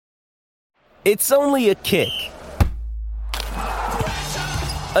It's only a kick,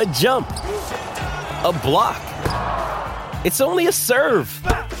 a jump, a block. It's only a serve.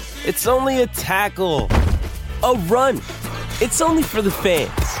 It's only a tackle, a run. It's only for the fans.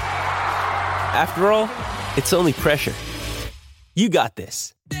 After all, it's only pressure. You got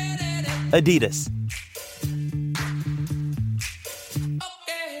this. Adidas.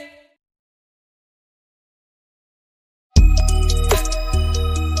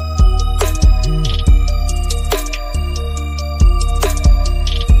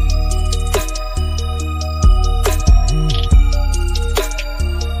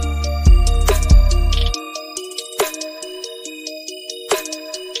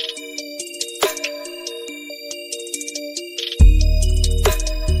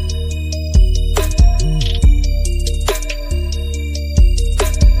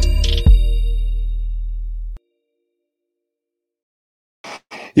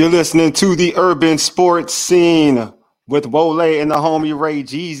 You're listening to the Urban Sports Scene with Wole and the homie Ray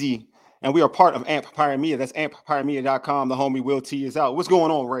Jeezy. And we are part of Empire Media. That's empiremedia.com. The homie Will T is out. What's going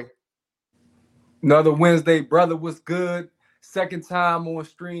on, Ray? Another Wednesday, brother. What's good? Second time on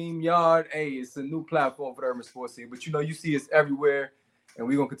StreamYard. Hey, it's a new platform for the Urban Sports Scene. But you see us everywhere. And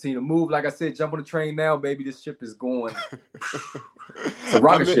we're going to continue to move. Like I said, jump on the train now, baby. This ship is going. It's a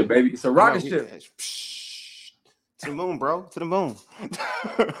rocket ship, baby. It's a rocket ship. To the moon, bro. To the moon.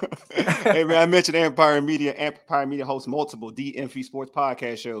 Hey, man, I mentioned Empire Media. Empire Media hosts multiple DMV sports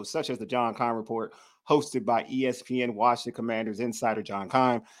podcast shows, such as the John Keim Report, hosted by ESPN Washington Commanders insider John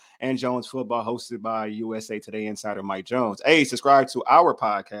Keim, and Jones Football, hosted by USA Today insider Mike Jones. Hey, subscribe to our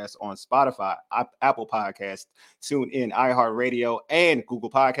podcast on Spotify, Apple Podcasts, TuneIn, iHeartRadio, and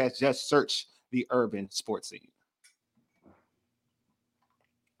Google Podcasts. Just search the Urban Sports Scene.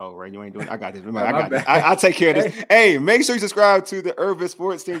 Oh, Ray, you ain't doing it. I got this. Remember, I got this. I'll take care of this. Hey, make sure you subscribe to the Urban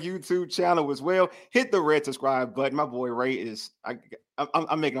Sports Scene YouTube channel as well. Hit the red subscribe button. My boy Ray is, I'm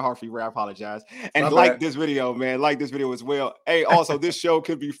making it hard for you, Ray. I apologize. And this video, man. Like this video as well. Hey, also, this show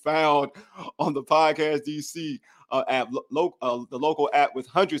can be found on the Podcast DC app, the local app with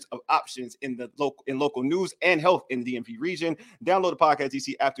hundreds of options in local news and health in the DMV region. Download the Podcast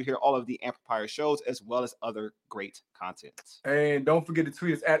DC app to hear all of the Empire shows as well as other great content. And don't forget to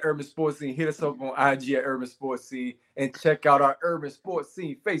tweet us at Urban Sports Scene. Hit us up on IG at Urban Sports Scene and check out our Urban Sports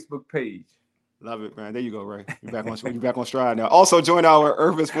Scene Facebook page. Love it, man. There you go, Ray. You're back on stride now. Also, join our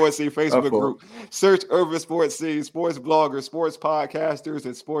Urban Sports Scene Facebook group. Search Urban Sports Scene, sports bloggers, sports podcasters,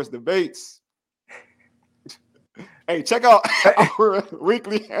 and sports debates. Hey, check out our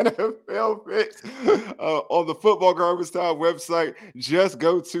weekly NFL picks on the Football Garbage Time website. Just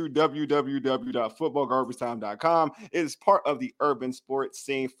go to www.footballgarbagetime.com. It is part of the Urban Sports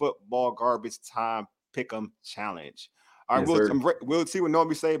Scene Football Garbage Time Pick'em Challenge. All right, we'll see what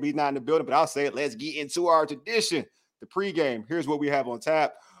normally say, but he's not in the building, but I'll say it. Let's get into our tradition, the pregame. Here's what we have on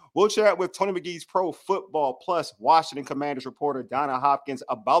tap. We'll chat with Tony McGee's Pro Football Plus Washington Commanders reporter Donna Hopkins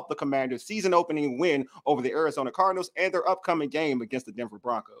about the Commanders' season-opening win over the Arizona Cardinals and their upcoming game against the Denver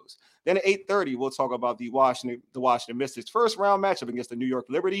Broncos. Then at 8:30, we'll talk about the Washington Mystics' first-round matchup against the New York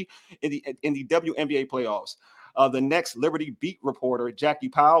Liberty in the WNBA playoffs. The next Liberty beat reporter, Jackie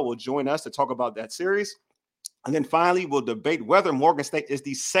Powell, will join us to talk about that series. And then finally, we'll debate whether Morgan State is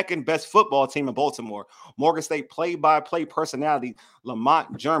the second best football team in Baltimore. Morgan State play-by-play personality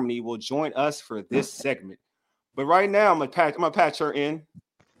Lamont Germany will join us for this segment. But right now, I'm gonna patch her in.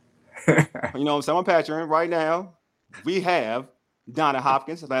 You know what I'm saying? I'm gonna patch her in right now. We have Donna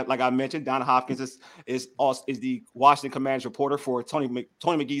Hopkins. Like I mentioned, Donna Hopkins is the Washington Commanders reporter for Tony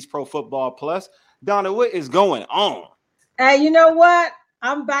McGee's Pro Football Plus. Donna, what is going on? Hey, you know what?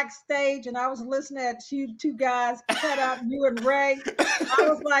 I'm backstage and I was listening at you two guys cut up, you and Ray. I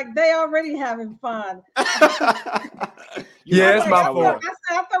was like, they already having fun. Yeah, it's my fault.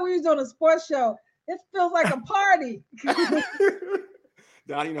 I thought we was on a sports show. It feels like a party.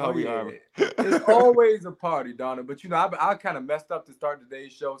 Donna, you know how we are. It's always a party, Donna. But I kind of messed up to start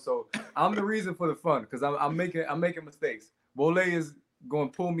today's show, so I'm the reason for the fun because I'm making mistakes. Wole is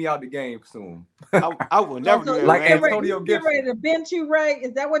going to pull me out the game soon. I will never do that. Like Antonio Gibson. Getting ready to bench you, Ray?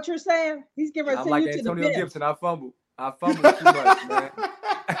 Is that what you're saying? He's getting ready to send you to the bench. I'm like Antonio Gibson. I fumbled too much, man.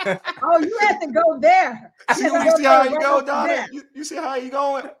 Oh, you had to go there. You see how you go, Donna? You see how you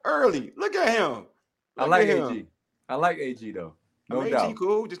going early? Look at him. I like AG. I like AG though. No doubt. AG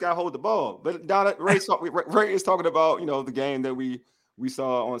cool. Just gotta hold the ball. But Donna, Ray is talking about the game that we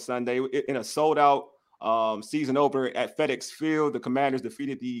saw on Sunday in a sold out season opener at FedEx Field. The Commanders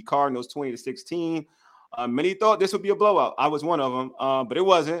defeated the Cardinals 20-16. Many thought this would be a blowout. I was one of them, but it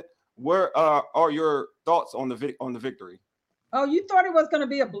wasn't. Where are your thoughts on the victory? Oh, you thought it was going to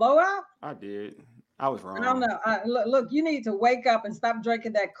be a blowout? I did. I was wrong. I don't know. Look, you need to wake up and stop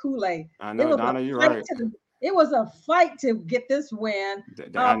drinking that Kool-Aid. I know, Donna, you're right. It was a fight to get this win.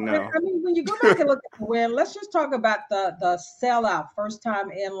 I know. I mean, when you go back and look at the win, let's just talk about the sellout. First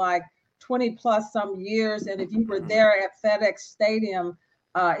time in like 20 plus some years. And if you were there at FedEx Stadium,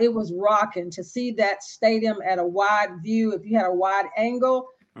 it was rocking. To see that stadium at a wide view, if you had a wide angle,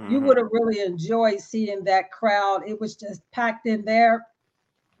 you would have really enjoyed seeing that crowd. It was just packed in there.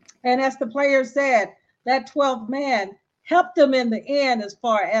 And as the player said, that 12th man helped them in the end as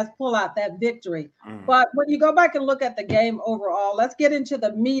far as pull out that victory. But when you go back and look at the game overall, let's get into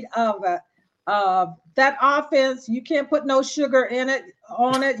the meat of it. That offense, you can't put no sugar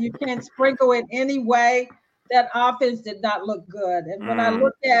on it. You can't sprinkle it any way. That offense did not look good. And when I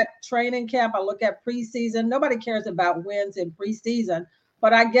look at training camp, I look at preseason. Nobody cares about wins in preseason.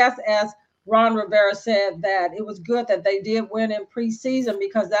 But I guess as Ron Rivera said, that it was good that they did win in preseason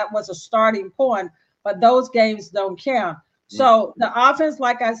because that was a starting point. But those games don't count. So the offense,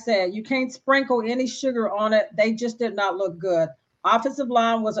 like I said, you can't sprinkle any sugar on it. They just did not look good. Offensive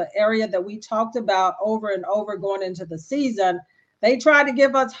line was an area that we talked about over and over going into the season. They tried to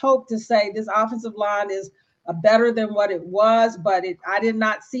give us hope to say this offensive line is better than what it was, but I did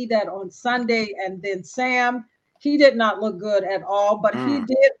not see that on Sunday. And then Sam, he did not look good at all, but he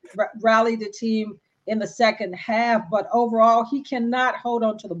did rally the team in the second half. But overall, he cannot hold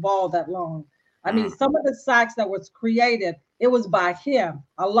on to the ball that long. I mean, some of the sacks that was created, it was by him.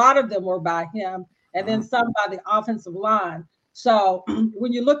 A lot of them were by him, and then some by the offensive line. So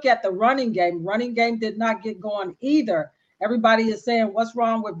when you look at the running game did not get going either. Everybody is saying, what's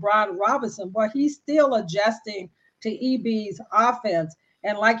wrong with Brian Robinson? Well, he's still adjusting to EB's offense.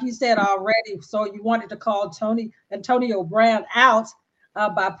 And like you said already, so you wanted to call Antonio Brown out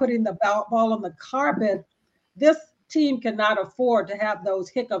by putting the ball on the carpet. This team cannot afford to have those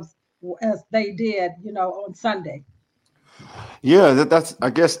hiccups as they did, on Sunday. Yeah, that's, I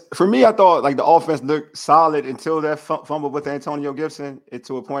guess, for me, I thought like the offense looked solid until that fumble with Antonio Gibson. It's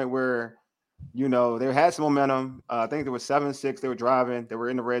to a point where, they had some momentum. I think there was 7-6. They were driving. They were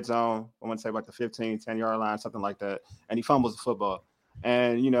in the red zone. I want to say about the 15, 10-yard line, something like that. And he fumbles the football.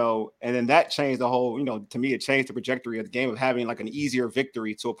 And, and then that changed the whole, to me, it changed the trajectory of the game of having like an easier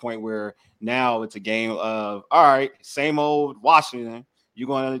victory to a point where now it's a game of, all right, same old Washington. You're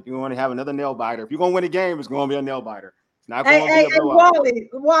going to have another nail biter. If you're going to win a game, it's going to be a nail biter. It's not going to be a blowout.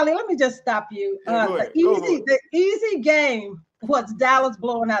 Wally, let me just stop you. The easy game was Dallas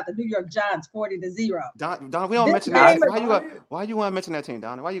blowing out the New York Giants 40-0. Don, we don't mention that. Why you want to mention that team,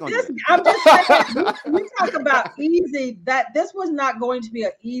 Don? Why you going to do that? I'm just saying, we talk about easy, that this was not going to be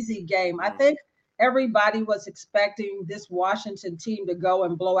an easy game. I think everybody was expecting this Washington team to go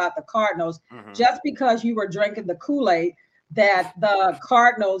and blow out the Cardinals just because you were drinking the Kool-Aid that the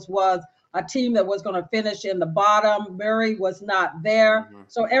Cardinals was a team that was going to finish in the bottom. Murray was not there.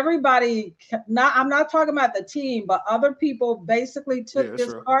 So everybody, I'm not talking about the team, but other people basically took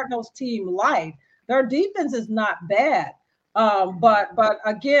this Cardinals team light. Their defense is not bad. But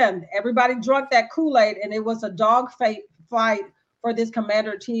again, everybody drank that Kool-Aid, and it was a dog fight for this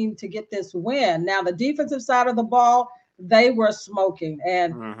Commander team to get this win. Now, the defensive side of the ball, they were smoking.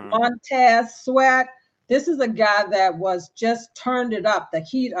 And Montez Sweat, this is a guy that was just turned it up, the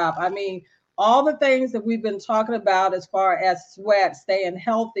heat up. I mean, all the things that we've been talking about as far as Sweat staying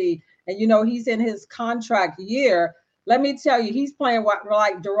healthy, and he's in his contract year. Let me tell you, he's playing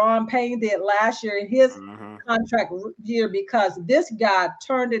like Deron Payne did last year in his contract year, because this guy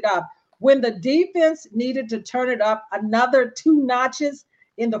turned it up. When the defense needed to turn it up another 2 notches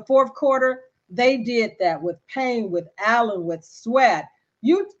in the fourth quarter, they did that with Payne, with Allen, with Sweat.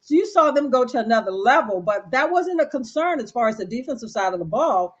 You saw them go to another level, but that wasn't a concern as far as the defensive side of the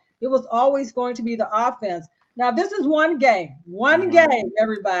ball. It was always going to be the offense. Now, this is one game,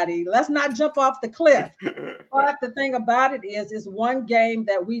 everybody. Let's not jump off the cliff. But the thing about it is one game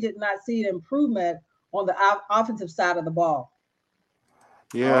that we did not see an improvement on the offensive side of the ball.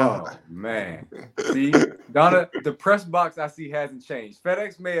 Yeah. Oh, man. See, Donna, the press box I see hasn't changed.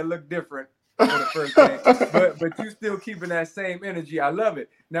 FedEx may have looked different for the first game, but you still keeping that same energy. I love it.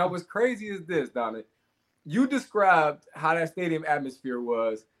 Now, what's crazy is this, Donna. You described how that stadium atmosphere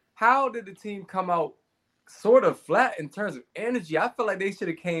was. How did the team come out sort of flat in terms of energy? I feel like they should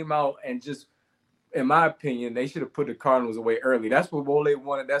have came out and just, in my opinion, they should have put the Cardinals away early. That's what Wole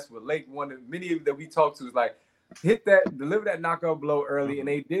wanted. That's what Lake wanted. Many that we talked to was like, deliver that knockout blow early, and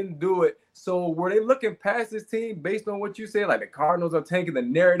they didn't do it. So were they looking past this team based on what you said? Like the Cardinals are tanking, the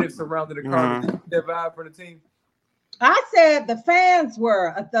narrative surrounding the Cardinals, their vibe for the team? I said the fans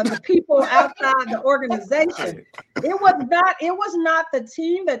were the people outside the organization. It was not the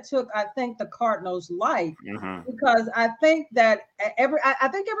team that took, I think, the Cardinals light, because I think that I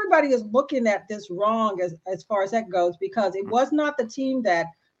think everybody is looking at this wrong as far as that goes, because it was not the team that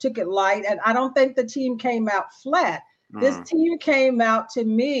took it light, and I don't think the team came out flat. This team came out, to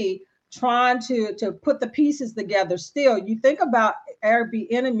me, trying to put the pieces together. Still, you think about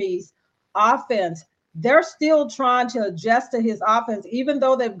Airbnb's offense. They're still trying to adjust to his offense, even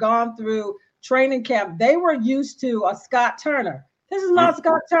though they've gone through training camp. They were used to a Scott Turner. This is not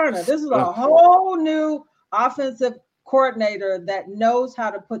Scott Turner. This is a whole new offensive coordinator that knows how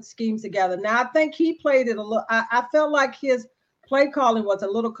to put schemes together. Now, I think he played it a little. I felt like his play calling was a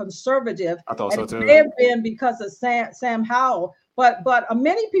little conservative. I thought so too. It may have been because of Sam Howell, but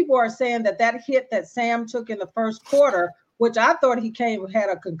many people are saying that hit that Sam took in the first quarter, which I thought he had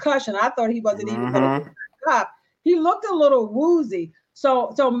a concussion. I thought he wasn't even going to stop. He looked a little woozy.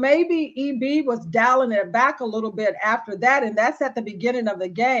 So maybe EB was dialing it back a little bit after that. And that's at the beginning of the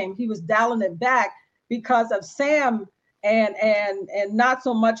game. He was dialing it back because of Sam and not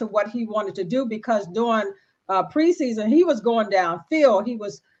so much of what he wanted to do, because during preseason, he was going downfield.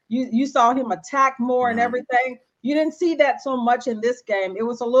 You saw him attack more and everything. You didn't see that so much in this game. It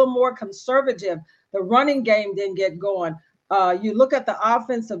was a little more conservative. The running game didn't get going. You look at the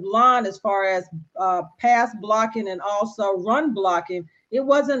offensive line as far as pass blocking and also run blocking, it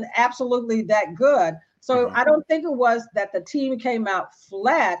wasn't absolutely that good. So I don't think it was that the team came out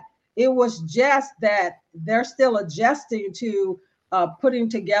flat. It was just that they're still adjusting to putting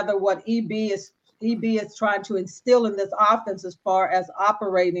together what EB is trying to instill in this offense as far as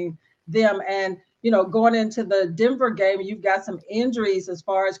operating them. And, going into the Denver game, you've got some injuries as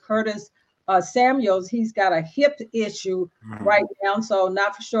far as Curtis Samuels. He's got a hip issue right now, so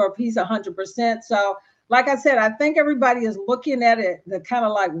not for sure if he's 100%. So, like I said, I think everybody is looking at it kind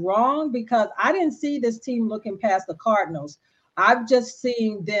of like wrong, because I didn't see this team looking past the Cardinals. I've just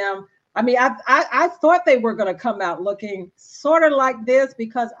seen them. I mean, I thought they were going to come out looking sort of like this,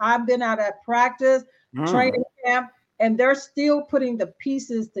 because I've been out at practice, training camp, and they're still putting the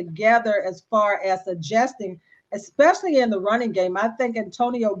pieces together as far as adjusting, especially in the running game. I think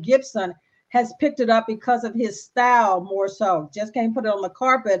Antonio Gibson has picked it up because of his style more so. Just can't put it on the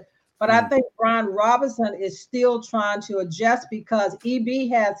carpet. But I think Brian Robinson is still trying to adjust, because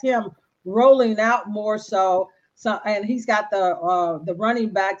EB has him rolling out more so. And he's got the running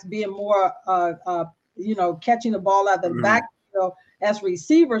backs being more, catching the ball out of the backfield as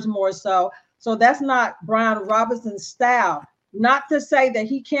receivers more so. So that's not Brian Robinson's style. Not to say that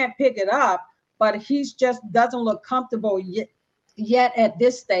he can't pick it up, but he's just doesn't look comfortable yet at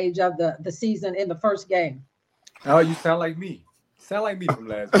this stage of the season in the first game. Oh, you sound like me. Sound like me from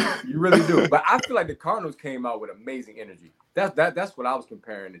last week. You really do. But I feel like the Cardinals came out with amazing energy. That's what I was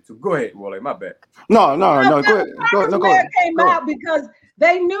comparing it to. Go ahead, Wally. My bad. No. Go ahead. Came out because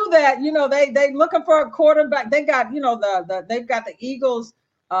they knew that they looking for a quarterback. They got they've got the Eagles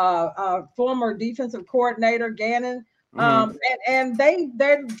former defensive coordinator Gannon. And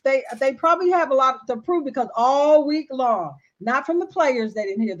they probably have a lot to prove, because all week long, not from the players, they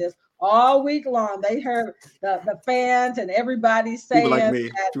didn't hear this. All week long, they heard the fans and everybody saying that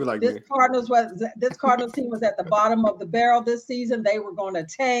this Cardinals team was at the bottom of the barrel this season. They were going to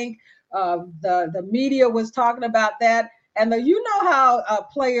tank. The media was talking about that, and how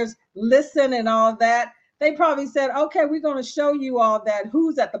players listen and all that. They probably said, "Okay, we're going to show you all that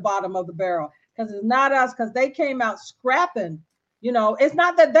who's at the bottom of the barrel." Because it's not us, because they came out scrapping. It's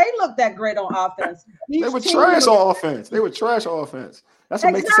not that they look that great on offense. They were trash on offense. That's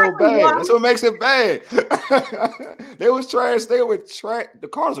what makes it so bad. That's what makes it bad. They was trash. They were trash. The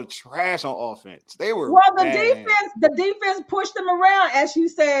Cardinals were trash on offense. They were bad. The defense pushed them around, as you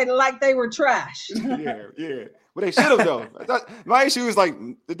said, like they were trash. Yeah. But they should have though. My issue is like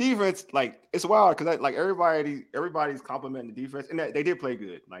the defense. Like it's wild because like everybody's complimenting the defense, and they did play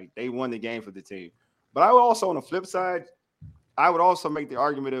good. Like they won the game for the team. But I would also, on the flip side, I would also make the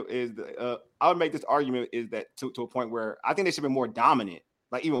argument is that to a point where I think they should be more dominant,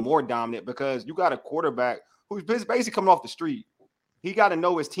 like even more dominant, because you got a quarterback who's basically coming off the street. He got to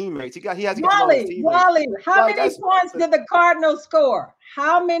know his teammates. He has to know his teammates. Wally, how many points did the Cardinals score?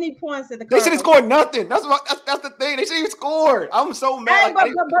 How many points did the Cardinals? They should have scored nothing. That's the thing. They should have even scored. I'm so mad. Hey,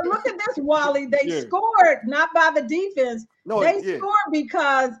 but look at this, Wally. They scored not by the defense. They scored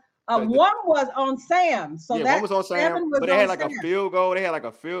because one was on Sam. So one was on Sam, but they had like a field goal. They had like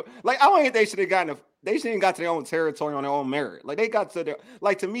a field. Like I don't think they should have gotten. They shouldn't have got to their own territory on their own merit. Like they got to their.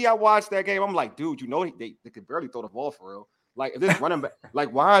 Like to me, I watched that game. I'm like, dude, they could barely throw the ball for real. Like if this running back,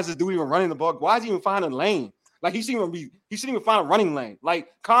 like why is this dude even running the ball? Why is he even finding a lane? Like he shouldn't even find a running lane. Like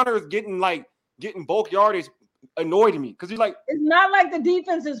Connor's getting bulk yardage annoyed me because he's like, it's not like the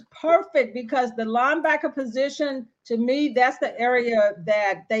defense is perfect because the linebacker position, to me, that's the area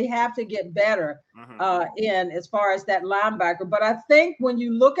that they have to get better in as far as that linebacker. But I think when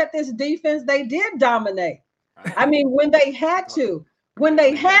you look at this defense, they did dominate. I mean, when they had to,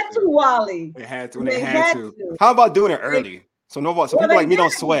 Wally. They had to. When they had to. How about doing it early? So people like me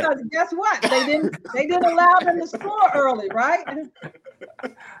don't sweat. Guess what? They didn't allow them to score early, right?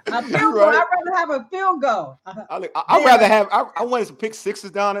 A field goal. I'd rather have a field goal. I'd rather have. I wanted some pick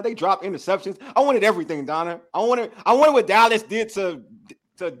sixes, Donna. They dropped interceptions. I wanted everything, Donna. I wanted what Dallas did to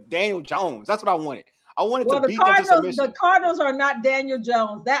Daniel Jones. That's what I wanted. I wanted to beat them to submission. The Cardinals are not Daniel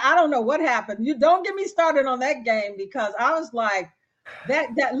Jones. That I don't know what happened. You don't get me started on that game because I was like. That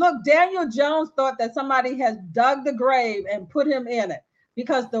look, Daniel Jones thought that somebody has dug the grave and put him in it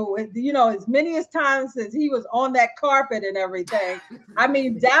because as many as times as he was on that carpet and everything. I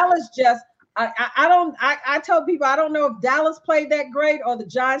mean, Dallas just I tell people I don't know if Dallas played that great or the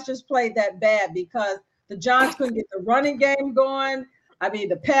Giants just played that bad because the Giants couldn't get the running game going. I mean,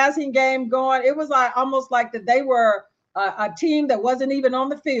 the passing game going. It was like almost like that they were a team that wasn't even on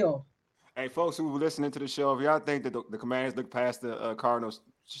the field. Hey, folks who were listening to the show, if y'all think that the Commanders look past the Cardinals,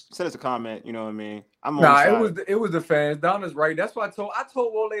 send us a comment. You know what I mean? It was the fans. Donna's right. That's why I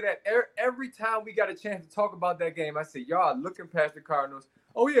told Wole that every time we got a chance to talk about that game, I said, y'all are looking past the Cardinals.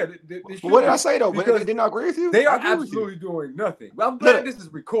 Oh yeah. What did I say though? But didn't I agree with you? They are absolutely doing nothing. Well, I'm glad this is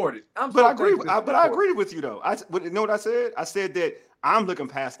recorded. I agree with you though. You know what I said? I said that I'm looking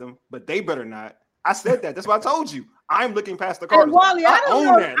past them, but they better not. I said that. That's what I told you. I'm looking past the Cardinals. Wally, I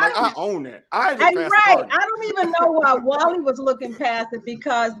own that. I don't even know why Wally was looking past it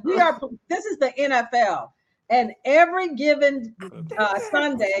because this is the NFL. And every given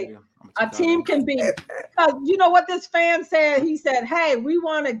Sunday, a team can be, because you know what this fan said? He said, hey, we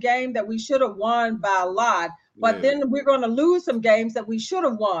won a game that we should have won by a lot, but then we're going to lose some games that we should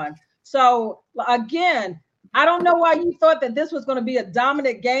have won. So again, I don't know why you thought that this was going to be a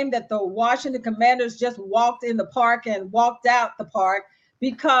dominant game, that the Washington Commanders just walked in the park and walked out the park,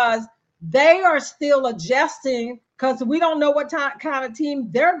 because they are still adjusting, because we don't know what kind of team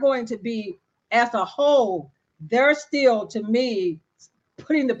they're going to be as a whole. They're still, to me,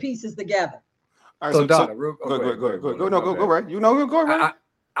 putting the pieces together. All right, so Donna, go right. Go right.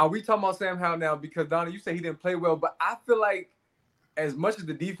 Are we talking about Sam Howell now? Because Donna, you say he didn't play well, but I feel like as much as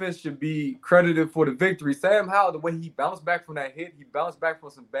the defense should be credited for the victory, Sam Howell, the way he bounced back from that hit, he bounced back from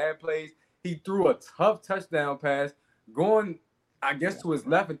some bad plays. He threw a tough touchdown pass, going, I guess, to his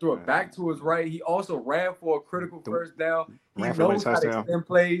left and threw it back to his right. He also ran for a critical first down. He knows how to extend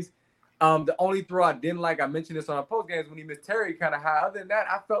plays. The only throw I didn't like, I mentioned this on our post games when he missed Terry kind of high. Other than that,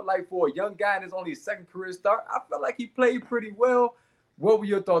 I felt like for a young guy in his only second career start, I felt like he played pretty well. What were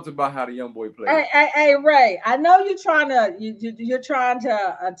your thoughts about how the young boy played? Hey, Ray, I know you're trying to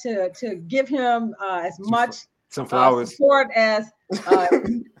give him as much support as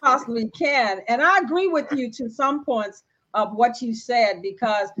you possibly can, and I agree with you to some points of what you said,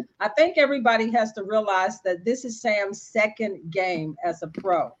 because I think everybody has to realize that this is Sam's second game as a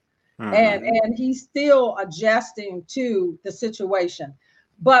pro, and he's still adjusting to the situation.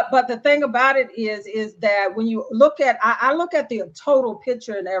 But the thing about it is that when you look at, I look at the total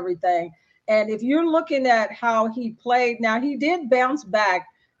picture and everything. And if you're looking at how he played, now he did bounce back.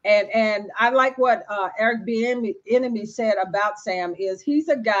 And I like what Eric Bieniemy said about Sam is he's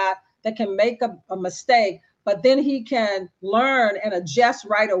a guy that can make a mistake, but then he can learn and adjust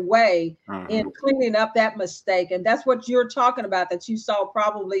right away in cleaning up that mistake. And that's what you're talking about, that you saw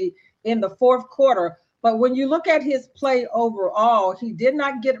probably in the fourth quarter. But when you look at his play overall, he did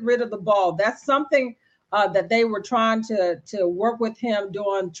not get rid of the ball. That's something that they were trying to work with him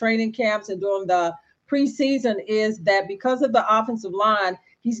during training camps and during the preseason, is that because of the offensive line,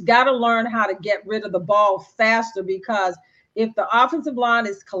 he's got to learn how to get rid of the ball faster, because if the offensive line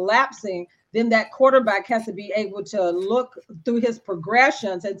is collapsing, then that quarterback has to be able to look through his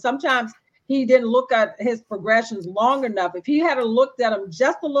progressions. And sometimes he didn't look at his progressions long enough. If he had looked at them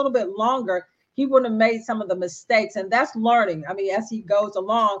just a little bit longer, he wouldn't have made some of the mistakes. And that's learning, I mean, as he goes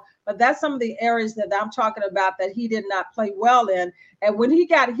along. But that's some of the areas that I'm talking about that he did not play well in. And when he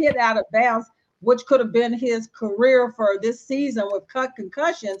got hit out of bounds, which could have been his career for this season with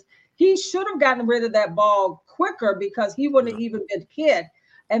concussions, he should have gotten rid of that ball quicker, because he wouldn't have even been hit.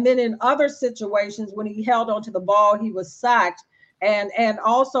 And then in other situations, when he held onto the ball, he was sacked. And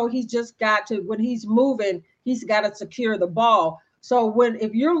also he just got to, when he's moving, he's got to secure the ball. So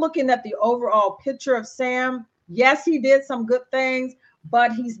if you're looking at the overall picture of Sam, yes, he did some good things,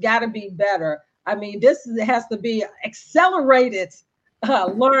 but he's got to be better. I mean, this has to be accelerated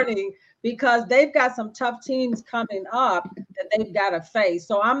learning because they've got some tough teams coming up that they've got to face.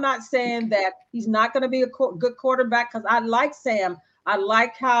 So I'm not saying that he's not going to be a good quarterback because I like Sam. I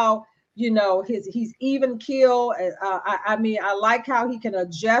like how, he's even keel. I mean, I like how he can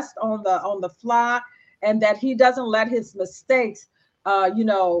adjust on the fly, and that he doesn't let his mistakes,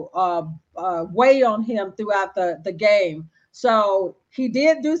 weigh on him throughout the game. So he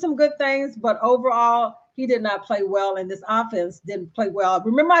did do some good things, but overall, he did not play well, and this offense didn't play well.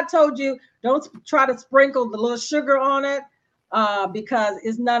 Remember, I told you don't try to sprinkle the little sugar on it because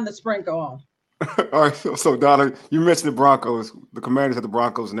it's none to sprinkle on. All right, so Donna, you mentioned the Broncos. The Commanders have the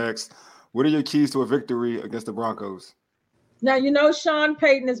Broncos next. What are your keys to a victory against the Broncos? Now, Sean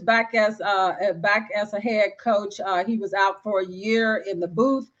Payton is back as a head coach. He was out for a year in the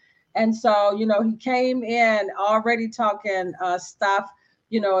booth. And so, he came in already talking stuff,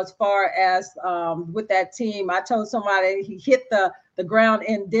 as far as with that team. I told somebody he hit the ground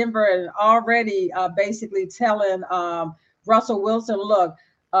in Denver and already basically telling Russell Wilson, look,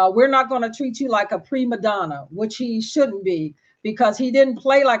 we're not going to treat you like a prima donna, which he shouldn't be, because he didn't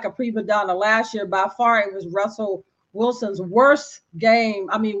play like a prima donna last year. By far, it was Russell Wilson's worst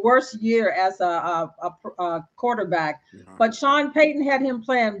year as a quarterback. Yeah. But Sean Payton had him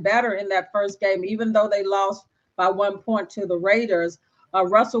playing better in that first game, even though they lost by 1 point to the Raiders.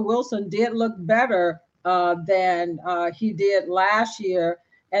 Russell Wilson did look better than he did last year.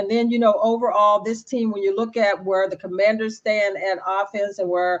 And then, overall, this team, when you look at where the Commanders stand at offense and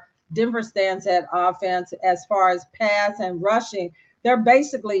where Denver stands at offense, as far as pass and rushing, they're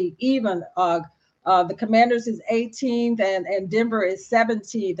basically even. The Commanders is 18th and Denver is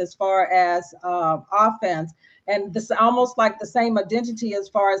 17th as far as offense. And this almost like the same identity as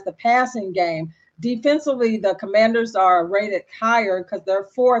far as the passing game. Defensively, the Commanders are rated higher because they're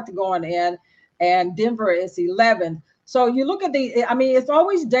 4th going in, and Denver is 11th. So you look at it's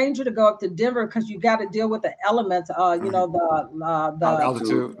always danger to go up to Denver because you got to deal with the elements, the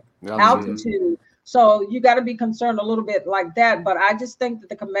altitude. So you got to be concerned a little bit like that. But I just think that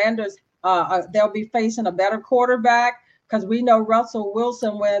the Commanders, they'll be facing a better quarterback because we know Russell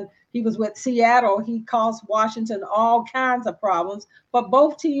Wilson, when he was with Seattle, he caused Washington all kinds of problems. But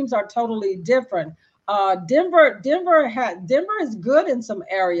both teams are totally different. Denver is good in some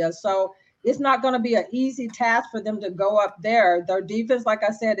areas, so it's not going to be an easy task for them to go up there. Their defense, like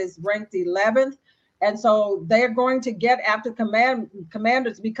I said, is ranked 11th. And so they're going to get after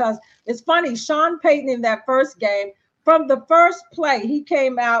Commanders because it's funny, Sean Payton in that first game, from the first play, he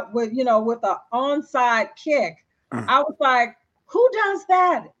came out with an onside kick. I was like, who does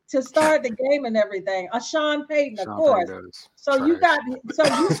that to start the game and everything? Sean Payton, of course. So you got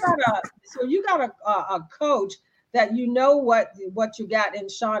a coach that what you got in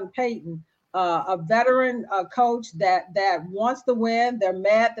Sean Payton. A veteran coach that wants to win. They're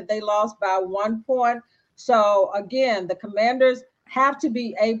mad that they lost by 1 point. So again, the Commanders have to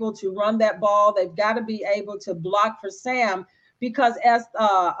be able to run that ball. They've got to be able to block for Sam, because as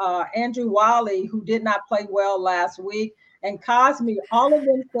Andrew Wiley, who did not play well last week, and Cosme, all of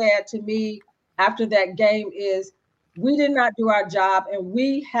them said to me after that game is, we did not do our job, and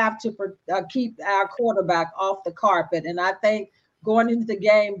we have to keep our quarterback off the carpet. And I think going into the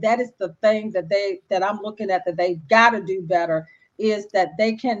game, that is the thing that I'm looking at, that they've got to do better, is that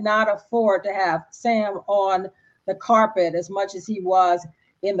they cannot afford to have Sam on the carpet as much as he was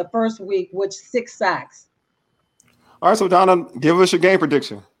in the first week, which 6 sacks. All right, so Donna, give us your game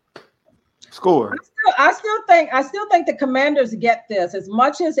prediction. Score. I still think the Commanders get this. As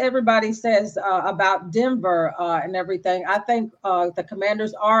much as everybody says about Denver and everything, I think the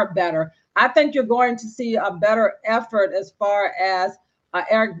Commanders are better. I think you're going to see a better effort as far as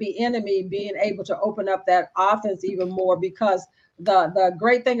Eric Bieniemy being able to open up that offense even more, because the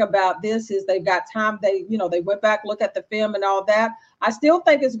great thing about this is they've got time. They went back, look at the film and all that. I still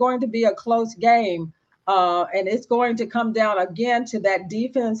think it's going to be a close game. And it's going to come down again to that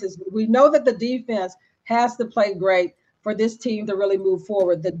defense. We know that the defense has to play great for this team to really move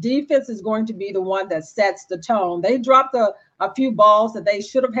forward. The defense is going to be the one that sets the tone. They dropped a few balls that they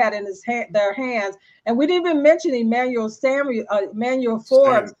should have had in their hands. And we didn't even mention Emmanuel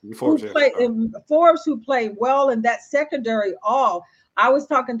Forbes, who played well in that secondary all. I was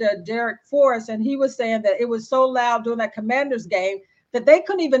talking to Derek Forrest, and he was saying that it was so loud during that Commanders game that they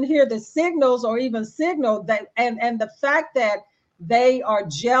couldn't even hear the signals or even signal that. And the fact that they are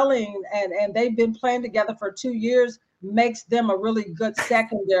gelling and they've been playing together for 2 years makes them a really good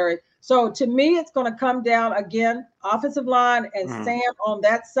secondary. So to me, it's going to come down again, offensive line and Sam on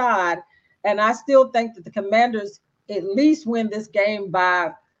that side. And I still think that the Commanders at least win this game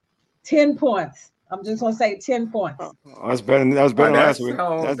by 10 points. I'm just gonna say 10 points. That's better. That was better last week.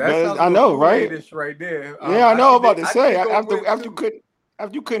 That's better. I know, right? Right there. Yeah, I know. About to say after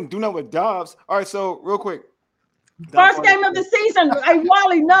you couldn't do nothing with Dobbs. All right, so real quick. First game of the season. Hey,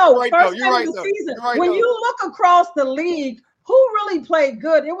 Wally, no. First game of the season. When you look across the league, who really played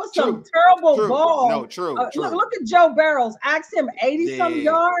good? It was some terrible ball. No, true. Look at Joe Barrows. Asked him 80-some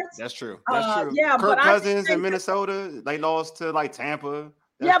yards. That's true. That's true. Yeah, Kirk Cousins in Minnesota, they lost to like Tampa.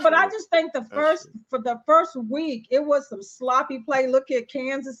 But I just think for the first week, it was some sloppy play. Look at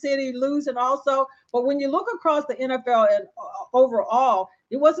Kansas City losing also. But when you look across the NFL and overall,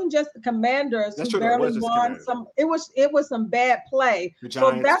 it wasn't just the Commanders who barely won. It was some bad play. So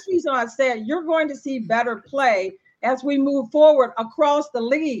that's the reason I said you're going to see better play as we move forward across the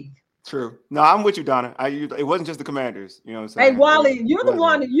league. True. No, I'm with you, Donna. It wasn't just the Commanders. You know what I'm saying? Hey, Wally, you're the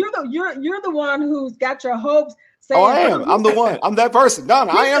one. You're the one who's got your hopes. I am. I'm the one. I'm that person.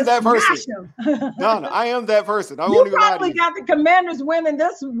 Donna, I am that person. Donna, I am that person. You probably got the Commanders winning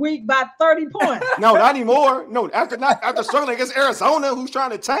this week by 30 points. No, not anymore. No, after struggling against Arizona, who's trying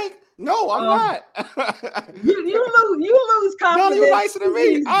to tank. No, I'm not. you lose confidence. Donna, you're nicer than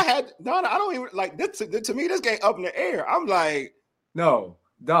me. I don't even like this. To me, this game up in the air. I'm like, no,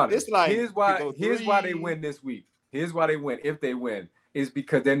 Donna. It's like here's why they win this week. Here's why they win. If they win, is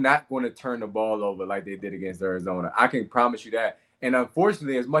because they're not going to turn the ball over like they did against Arizona. I can promise you that. And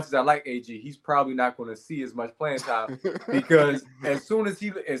unfortunately, as much as I like AG, he's probably not going to see as much playing time because as soon as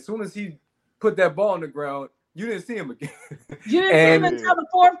he put that ball on the ground, you didn't see him again. You didn't see him until the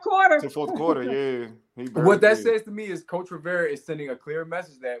fourth quarter. The fourth quarter, yeah. What that says to me is Coach Rivera is sending a clear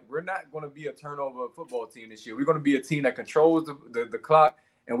message that we're not going to be a turnover football team this year. We're going to be a team that controls the clock,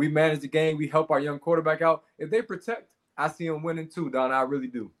 and we manage the game. We help our young quarterback out. If they protect, I see them winning too, Don. I really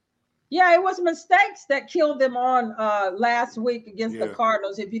do. Yeah, it was mistakes that killed them on last week against the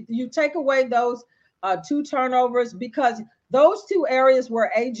Cardinals. If you take away those 2 turnovers, because those 2 areas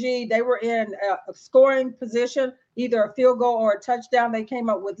were AG, they were in a scoring position, either a field goal or a touchdown. They came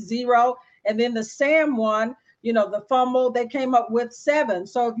up with 0. And then the Sam one, the fumble, they came up with 7.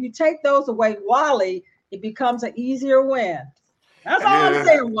 So if you take those away, Wally, it becomes an easier win. That's all I'm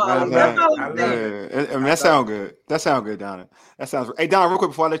saying, Wally. That's all I'm saying. I mean, that sounds good. That sounds good, Donna. Hey, Donna, real quick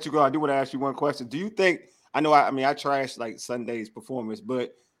before I let you go, I do want to ask you one question. Do you think I trashed like Sunday's performance,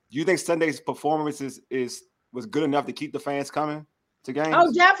 but do you think Sunday's performance was good enough to keep the fans coming to games?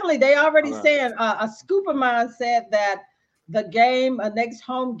 Oh, definitely. They already saying a scoop of mine said that the game, a next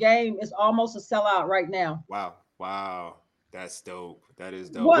home game, is almost a sellout right now. Wow. That's dope. That is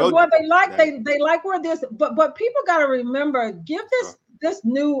dope. Well, they like where this, but people got to remember, give this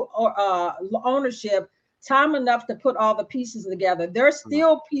new ownership time enough to put all the pieces together. They're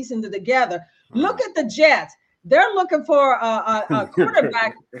still piecing it together. Look at the Jets. They're looking for a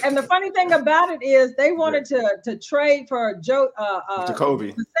quarterback, and the funny thing about it is they wanted to trade for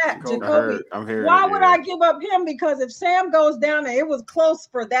Jacoby. I'm here. Why would I give up him? Because if Sam goes down, and it was close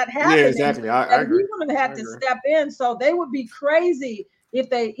for that happening. Yeah, exactly. I agree. He would have had to step in. So they would be crazy if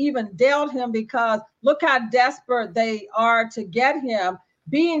they even dealt him, because look how desperate they are to get him.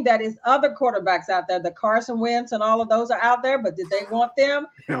 Being that his other quarterbacks out there, the Carson Wentz and all of those are out there, but did they want them?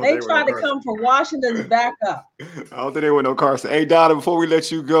 They tried to come for Washington's backup. I don't think they want no Carson. Hey, Donna, before we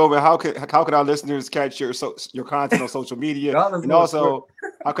let you go, man, how could our listeners catch your content on social media? And also,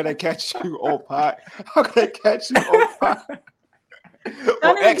 how can they catch you on pod? How can they catch you on pod?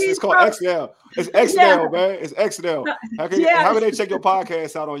 X, it's called XL. It's XL, man. It's XL. How can they check your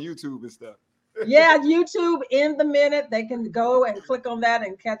podcast out on YouTube and stuff? Yeah, YouTube in the minute. They can go and click on that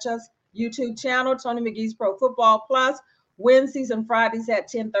and catch us. YouTube channel, Tony McGee's Pro Football Plus. Wednesdays and Fridays at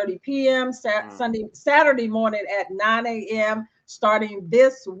 10:30 p.m. Saturday morning at 9 a.m. starting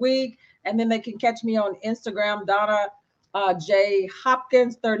this week. And then they can catch me on Instagram, Donna J.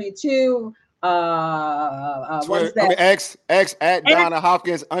 Hopkins 32. What is that? X at Donna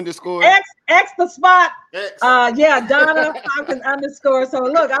Hopkins _ X the spot. Donna Hopkins _ So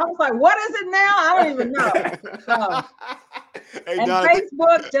look, I was like, what is it now? I don't even know. Hey, and Donna,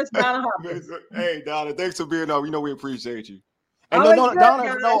 Facebook, just Donna Hopkins. Hey, Donna, thanks for being on. We appreciate you. And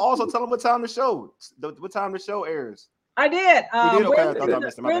Donna, also tell them what time the show airs. I did.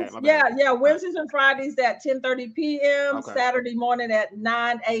 Okay. Wednesdays and Fridays at 10:30 p.m. Okay. Saturday morning at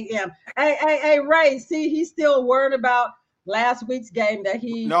 9 a.m. Hey, Ray, see, he's still worried about last week's game that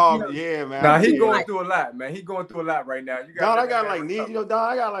he. Man. Nah, he's going through a lot, man. He's going through a lot right now. I got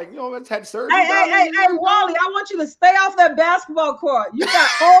had surgery. Hey, Wally, I want you to stay off that basketball court. You got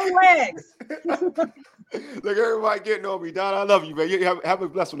old legs. Look, everybody getting on me, Don. I love you, man. You have a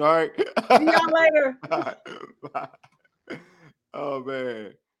blessed one, all right? See y'all later. Bye. Oh,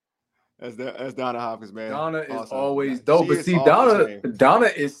 man. That's Donna Hopkins, man. Donna is awesome. always dope. But see, Donna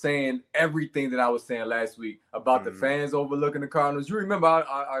is saying everything that I was saying last week about the fans overlooking the Cardinals. You remember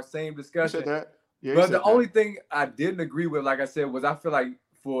our same discussion? You said that. Yeah, but the only thing I didn't agree with, like I said, was I feel like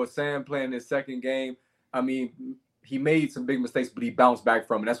for Sam playing his second game, I mean, he made some big mistakes, but he bounced back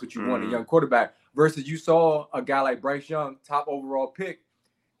from it. That's what you want, a young quarterback. Versus you saw a guy like Bryce Young, top overall pick.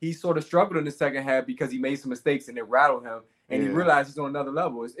 He sort of struggled in the second half because he made some mistakes and it rattled him. And he realized he's on another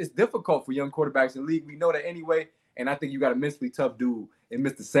level. It's difficult for young quarterbacks in the league. We know that anyway. And I think you got a mentally tough dude in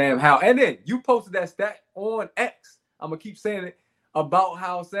Mr. Sam Howell. And then you posted that stat on X. I'm going to keep saying it about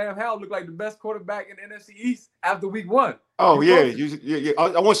how Sam Howell looked like the best quarterback in the NFC East after week 1. Oh, yeah. I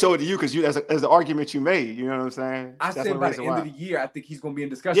want to show it to you because as the argument you made. You know what I'm saying? I said by the end of the year, I think he's going to be in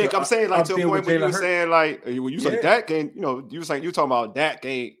discussion. Yeah, I'm saying like to a point where you were saying like, when you said Dak game, you know, you were saying you were talking about Dak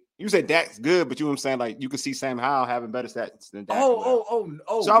game. You said Dak's good, but you know what I'm saying? Like, you could see Sam Howell having better stats than Dak. So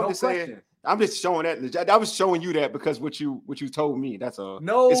I'm just saying, I'm just showing that. I was showing you that because what you told me. That's a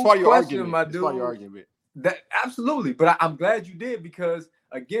it's part of your argument. My dude. It's part of your argument. That absolutely, but I'm glad you did because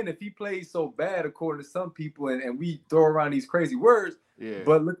again, if he plays so bad, according to some people, and we throw around these crazy words,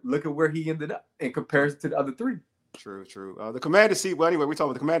 but look at where he ended up in comparison to the other 3. True. The Commander season. Well, anyway, we're talking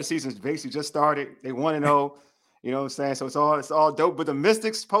about the Commander season. Basically, just started. They 1-0. You know what I'm saying? So it's all dope. But the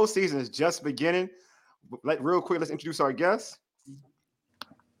Mystics postseason is just beginning. Real quick, let's introduce our guests.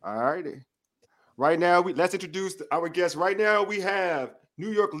 All right. Right now, let's introduce our guests. Right now, we have New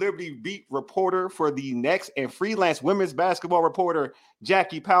York Liberty beat reporter for the Next and freelance women's basketball reporter,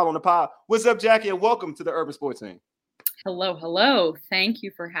 Jackie Powell on the pod. What's up, Jackie? And welcome to the Urban Sports Team. Hello. Thank you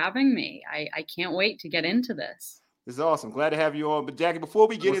for having me. I can't wait to get into this. This is awesome. Glad to have you on. But Jackie, before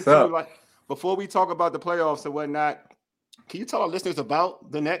we get into before we talk about the playoffs and whatnot, can you tell our listeners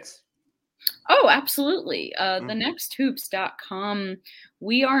about the Next? Oh, absolutely. TheNextHoops.com.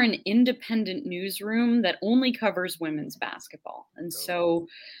 We are an independent newsroom that only covers women's basketball. And so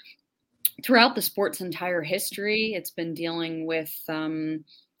throughout the sport's entire history, it's been dealing with a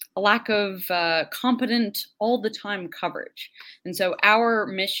lack of competent all-the-time coverage. And so our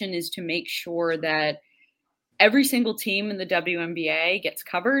mission is to make sure that every single team in the WNBA gets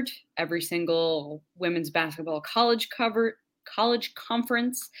covered. Every single women's basketball college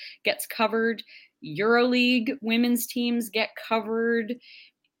conference gets covered. EuroLeague women's teams get covered.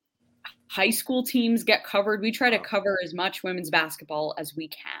 High school teams get covered. We try to cover as much women's basketball as we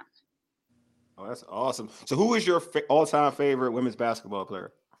can. Oh, that's awesome. So who is your all-time favorite women's basketball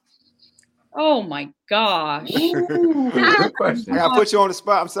player? Oh my gosh. Good question. I put you on the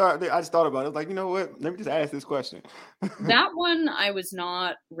spot. I'm sorry. I just thought about it. I was like, you know what? Let me just ask this question. That one I was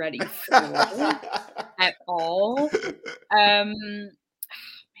not ready for at all. Man,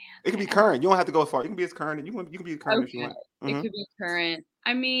 it could be current. You don't have to go far. You can be as current. You can be current if you want. It could be current.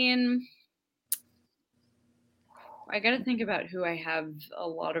 I mean, I got to think about who I have a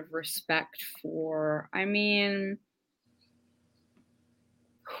lot of respect for. I mean,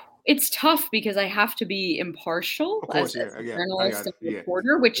 it's tough because I have to be impartial as a journalist and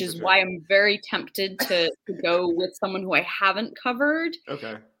reporter, which is why I'm very tempted to go with someone who I haven't covered.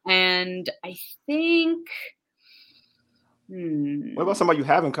 Okay. And I think what about somebody you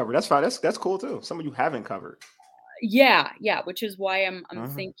haven't covered? That's fine. That's cool too. Somebody you haven't covered. Yeah, which is why I'm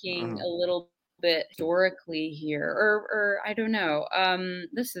thinking a little bit historically here, or I don't know. You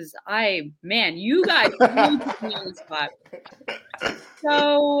guys really put me on the spot.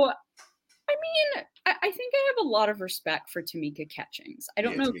 So, I mean, I think I have a lot of respect for Tamika Catchings. I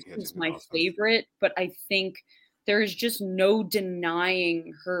don't know if she's my favorite, but I think there's just no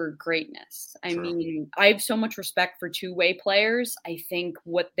denying her greatness. I mean, I have so much respect for two-way players. I think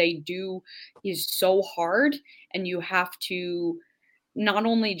what they do is so hard, and you have to not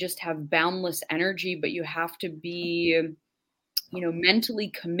only just have boundless energy, but you have to be, mentally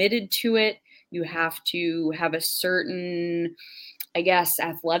committed to it. You have to have a certain,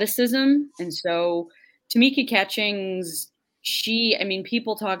 athleticism. And so Tamika Catchings,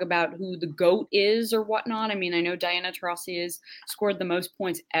 people talk about who the GOAT is or whatnot. I mean, I know Diana Taurasi has scored the most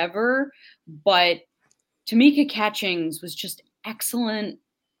points ever, but Tamika Catchings was just excellent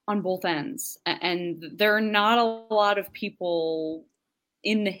on both ends. And there are not a lot of people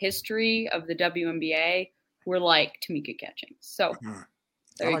in the history of the WNBA who are like Tamika Catchings. So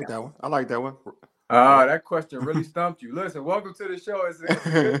I like that one. I like that one. That question really stumped you. Listen, welcome to the show. It's a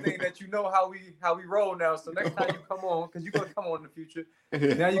good thing that you know how we roll now. So next time you come on, because you're gonna come on in the future,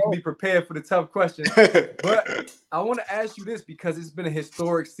 now you can be prepared for the tough questions. But I want to ask you this because it's been a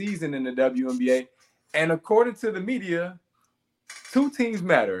historic season in the WNBA, and according to the media, two teams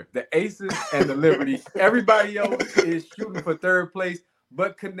matter: the Aces and the Liberty. Everybody else is shooting for third place.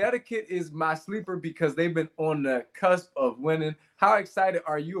 But Connecticut is my sleeper because they've been on the cusp of winning. How excited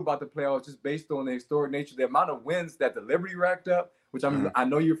are you about the playoffs just based on the historic nature, the amount of wins that the Liberty racked up, which I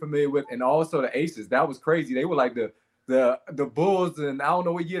know you're familiar with, and also the Aces? That was crazy. They were like the Bulls, and I don't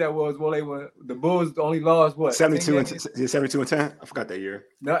know what year that was. Well, the Bulls only lost what? 72 and 10. I forgot that year.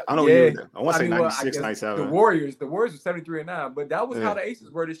 No, I don't know what year. I want to say 96, 97. The Warriors were 73-9, but that was how the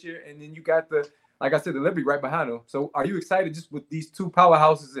Aces were this year. And then you got like I said, the Liberty right behind them. So are you excited just with these two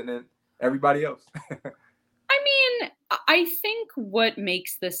powerhouses and then everybody else? I mean, I think what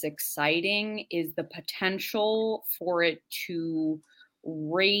makes this exciting is the potential for it to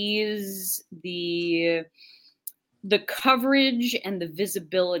raise the coverage and the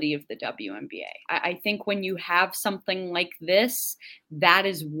visibility of the WNBA. I think when you have something like this, that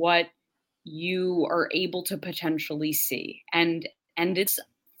is what you are able to potentially see. And it's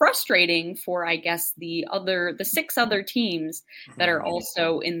frustrating for, I guess, the 6 other teams that are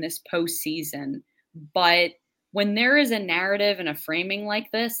also in this postseason. But when there is a narrative and a framing like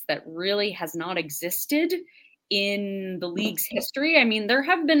this that really has not existed in the league's history, I mean, there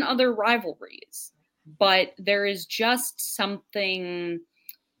have been other rivalries, but there is just something,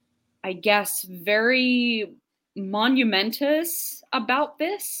 I guess, very monumentous about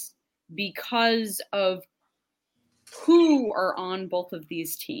this because of who are on both of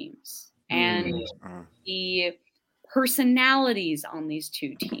these teams and the personalities on these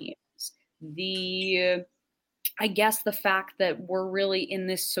two teams. I guess the fact that we're really in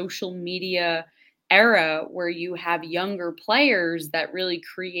this social media era where you have younger players that really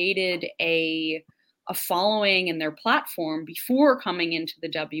created a following in their platform before coming into the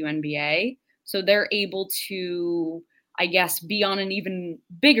WNBA. So they're able to, I guess, be on an even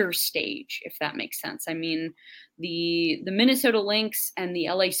bigger stage, if that makes sense. I mean, the Minnesota Lynx and the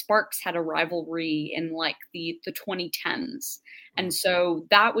LA Sparks had a rivalry in like the 2010s. And so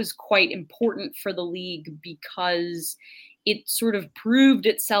that was quite important for the league because it sort of proved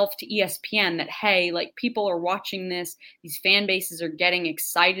itself to ESPN that, hey, like people are watching this, these fan bases are getting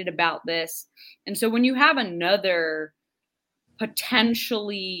excited about this. And so when you have another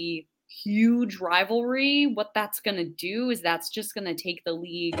potentially huge rivalry, what that's going to do is that's just going to take the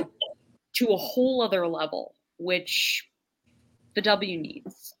league to a whole other level, which the W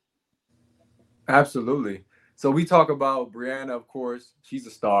needs. Absolutely. So we talk about Brianna, of course, she's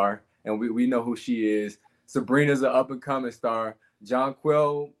a star, and we know who she is. Sabrina's an up-and-coming star.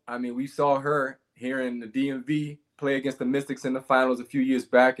 Jonquel, I mean, we saw her here in the DMV play against the Mystics in the finals a few years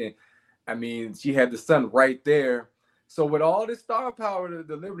back, and, I mean, she had the sun right there. So with all this star power that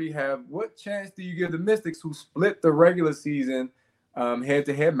the Liberty have, what chance do you give the Mystics, who split the regular season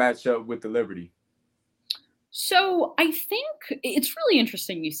head-to-head matchup with the Liberty? So I think it's really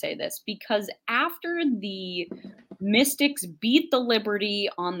interesting you say this because after the Mystics beat the Liberty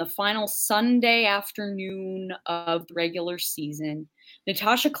on the final Sunday afternoon of the regular season,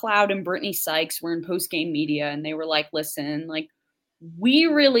 Natasha Cloud and Brittany Sykes were in post-game media and they were like, listen, like, we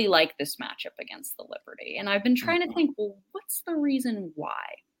really like this matchup against the Liberty. And I've been trying to think, well, what's the reason why?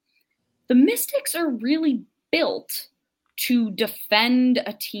 The Mystics are really built to defend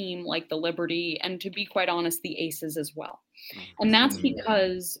a team like the Liberty and, to be quite honest, the Aces as well. And that's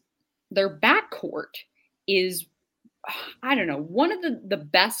because their backcourt is, I don't know, one of the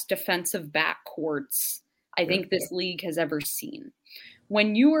best defensive backcourts I think this league has ever seen.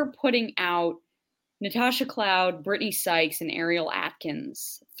 When you are putting out Natasha Cloud, Brittany Sykes, and Ariel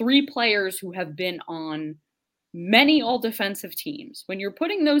Atkins, 3 players who have been on many all-defensive teams, when you're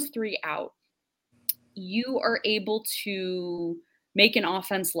putting those 3 out, you are able to make an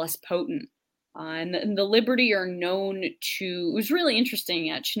offense less potent. And the Liberty are known to, it was really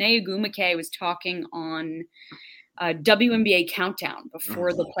interesting. Chiney Ogwumike was talking on WNBA Countdown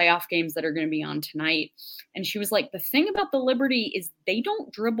before the playoff games that are going to be on tonight. And she was like, the thing about the Liberty is they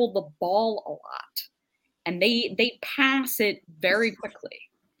don't dribble the ball a lot. And they pass it very quickly.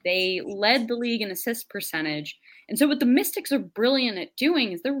 They led the league in assist percentage. And so what the Mystics are brilliant at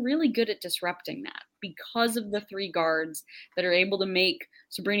doing is they're really good at disrupting that because of the 3 guards that are able to make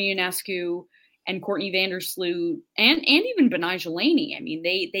Sabrina Ionescu and Courtney Vandersloot and even Benijah Laney. I mean,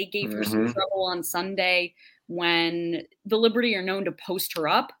 they gave her some trouble on Sunday when the Liberty are known to post her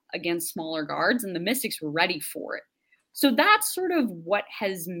up against smaller guards, and the Mystics were ready for it. So that's sort of what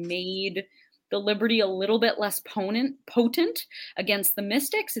has made the Liberty a little bit less potent against the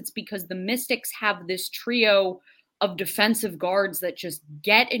Mystics. It's because the Mystics have this trio of defensive guards that just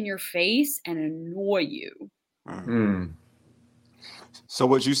get in your face and annoy you. So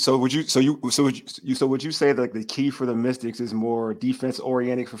would you say that the key for the Mystics is more defense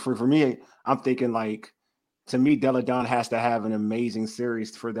oriented? For me, I'm thinking like to me, Delle Donne has to have an amazing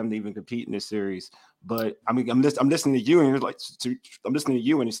series for them to even compete in this series. But I mean, I'm listening to you, and I'm listening to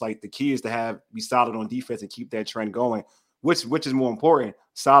you, and it's like the key is to be solid on defense and keep that trend going. Which is more important,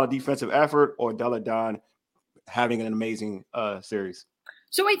 solid defensive effort or Delle Donne having an amazing series?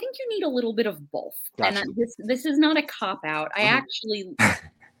 So I think you need a little bit of both. Gotcha. And this is not a cop-out. I actually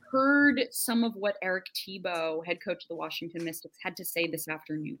heard some of what Eric Tebow, head coach of the Washington Mystics, had to say this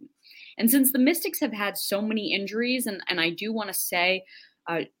afternoon. And since the Mystics have had so many injuries, and I do want to say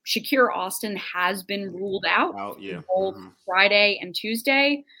Shakira Austin has been ruled out both Friday and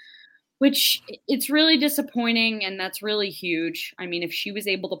Tuesday, which it's really disappointing, and that's really huge. I mean, if she was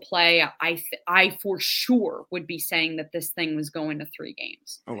able to play, I for sure would be saying that this thing was going to 3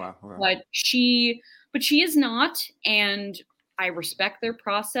 games. Oh wow! But she is not, and I respect their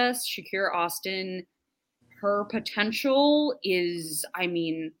process. Shakira Austin, her potential is, I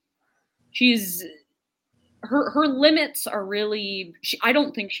mean, her limits are really. I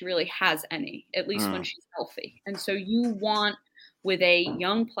don't think she really has any, at least when she's healthy. And so you want, with a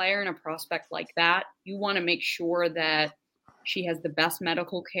young player and a prospect like that, you want to make sure that she has the best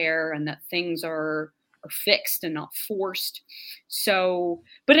medical care and that things are fixed and not forced. So,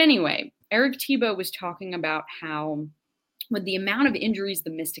 but anyway, Eric Tebow was talking about how with the amount of injuries the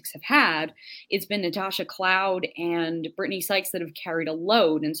Mystics have had, it's been Natasha Cloud and Brittany Sykes that have carried a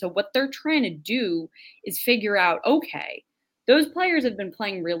load. And so what they're trying to do is figure out, okay, those players have been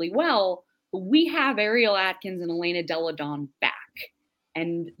playing really well, but we have Ariel Atkins and Elena Delle Donne back,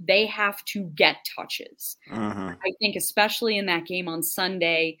 and they have to get touches. I think especially in that game on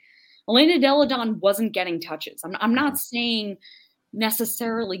Sunday, Elena Delle Donne wasn't getting touches. I'm not saying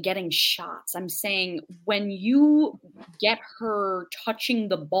necessarily getting shots. I'm saying when you get her touching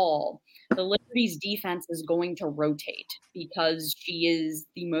the ball, the Liberty's defense is going to rotate because she is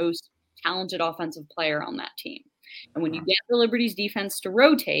the most talented offensive player on that team. And when you get the Liberty's defense to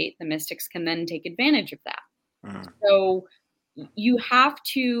rotate, the Mystics can then take advantage of that. So you have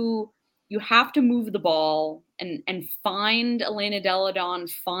to move the ball and find Elena Delle Donne,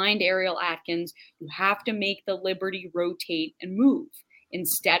 find Ariel Atkins. You have to make the Liberty rotate and move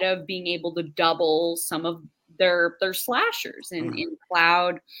instead of being able to double some of their slashers in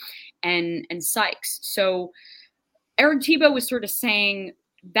Cloud and Sykes. So Eric Tebow was sort of saying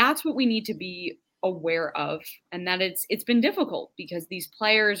that's what we need to be aware of, and that it's been difficult because these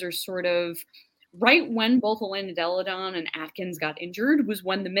players are sort of right when both Elena Delle Donne and Atkins got injured was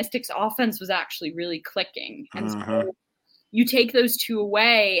when the Mystics offense was actually really clicking. And so you take those two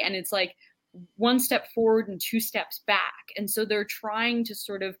away and it's like one step forward and 2 steps back. And so they're trying to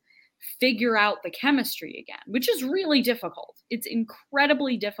sort of figure out the chemistry again, which is really difficult. It's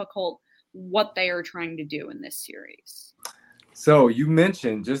incredibly difficult what they are trying to do in this series. So you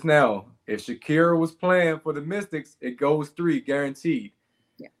mentioned just now, if Shakira was playing for the Mystics, it goes 3 guaranteed.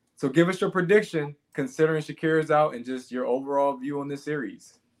 Yeah. So give us your prediction, considering Shakira's out, and just your overall view on this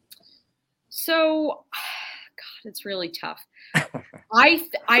series. So, God, it's really tough.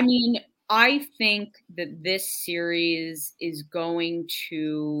 I mean, I think that this series is going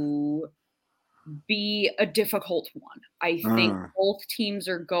to be a difficult one. I think both teams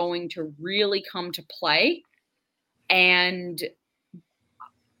are going to really come to play. And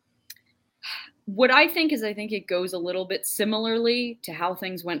what I think it goes a little bit similarly to how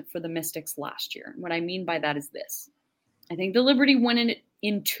things went for the Mystics last year. And what I mean by that is this. I think the Liberty went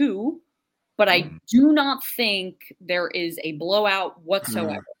in 2, but I do not think there is a blowout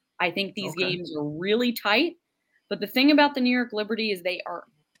whatsoever. I think these games are really tight. But the thing about the New York Liberty is they are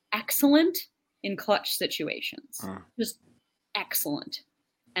excellent in clutch situations. Just excellent.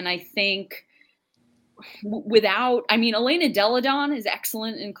 And I think Elena Delle Donne is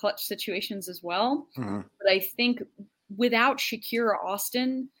excellent in clutch situations as well. But I think without Shakira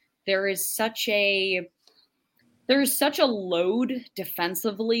Austin, there is such a load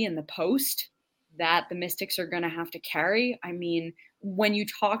defensively in the post that the Mystics are going to have to carry. I mean, when you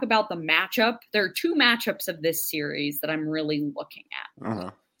talk about the matchup, there are 2 matchups of this series that I'm really looking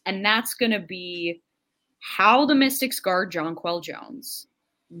at. And that's going to be how the Mystics guard Jonquel Jones.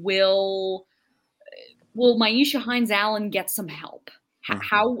 Will Myisha Hines-Allen get some help?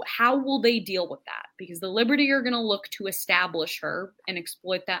 How will they deal with that? Because the Liberty are going to look to establish her and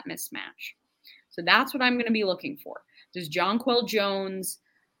exploit that mismatch. So that's what I'm going to be looking for. Does Jonquel Jones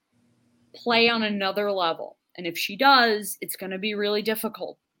play on another level? And if she does, it's going to be really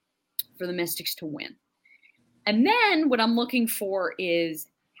difficult for the Mystics to win. And then what I'm looking for is,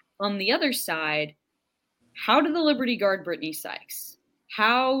 on the other side, how do the Liberty guard Brittany Sykes?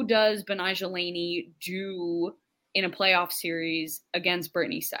 How does Betnijah Laney do in a playoff series against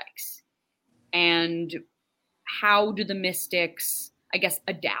Brittany Sykes? And how do the Mystics, I guess,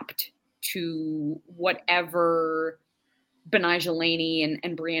 adapt to whatever Benijah Laney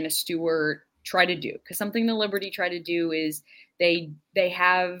and Brianna Stewart try to do? Because something the Liberty try to do is they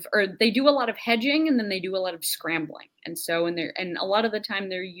do a lot of hedging, and then they do a lot of scrambling. And so and a lot of the time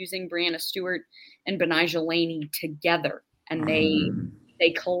they're using Brianna Stewart and Benijah Laney together, and they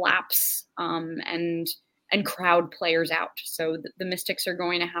collapse and crowd players out. So the Mystics are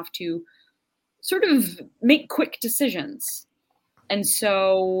going to have to sort of make quick decisions. And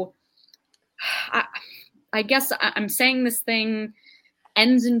so I guess I'm saying this thing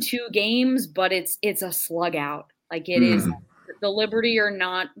ends in 2 games, but it's a slug out. Like it is, the Liberty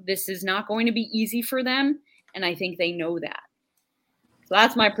this is not going to be easy for them. And I think they know that. So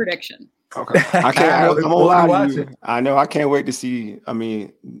that's my prediction. Okay. I'm gonna lie to you. I know. I can't wait to see. I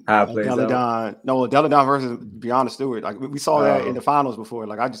mean, Deladon versus Brianna Stewart. Like we saw that in the finals before.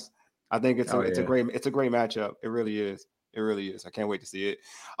 Like I think it's a great matchup. It really is. It really is. I can't wait to see it.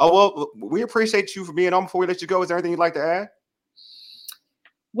 Oh, well, we appreciate you for being on. Before we let you go, is there anything you'd like to add?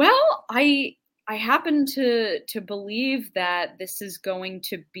 Well, I happen to believe that this is going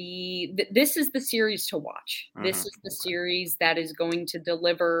to be this is the series to watch. This is the series that is going to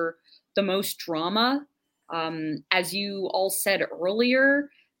deliver the most drama. As you all said earlier,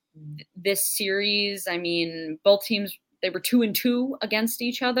 this series, I mean, both teams, they were 2-2 against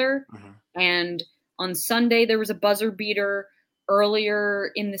each other. And on Sunday, there was a buzzer beater.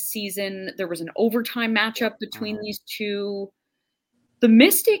 Earlier in the season, there was an overtime matchup between these two. The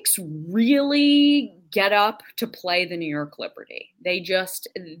Mystics really get up to play the New York Liberty.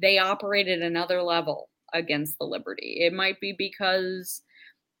 They operate at another level against the Liberty. It might be because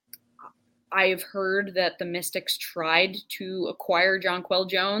I've heard that the Mystics tried to acquire Jonquel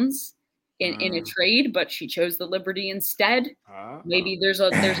Jones in a trade, but she chose the Liberty instead. Maybe there's a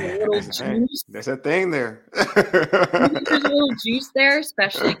little juice. There's a thing there. Maybe there's a little juice there,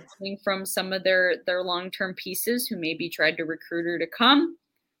 especially coming from some of their long-term pieces who maybe tried to recruit her to come.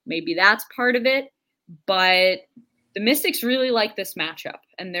 Maybe that's part of it. But the Mystics really like this matchup,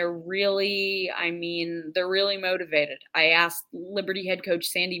 and they're really motivated. I asked Liberty head coach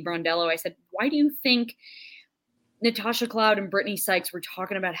Sandy Brondello, I said, why do you think Natasha Cloud and Brittany Sykes were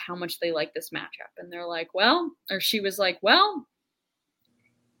talking about how much they like this matchup? And she was like,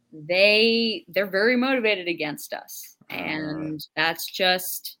 they're very motivated against us. And that's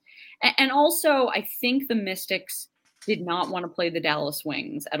just, and also I think the Mystics did not want to play the Dallas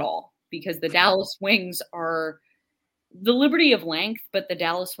Wings at all, because the Dallas Wings are the Liberty of length, but the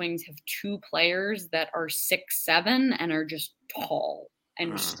Dallas Wings have 2 players that are 6'7" and are just tall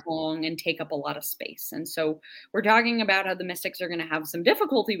and strong and take up a lot of space. And so we're talking about how the Mystics are going to have some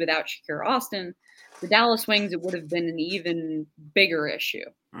difficulty without Shakira Austin. The Dallas Wings, it would have been an even bigger issue.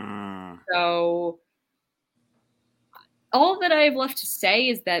 So all that I have left to say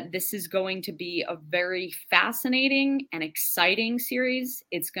is that this is going to be a very fascinating and exciting series.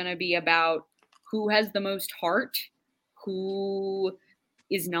 It's going to be about who has the most heart, who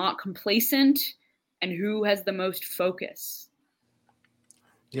is not complacent, and who has the most focus.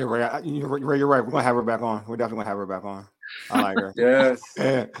 Yeah, Ray, you're right. We're going to have her back on. We're definitely going to have her back on. I like her. Yes.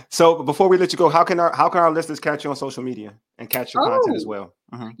 Yeah. So before we let you go, how can our listeners catch you on social media and catch your content as well?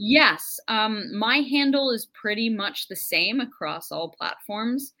 Yes. My handle is pretty much the same across all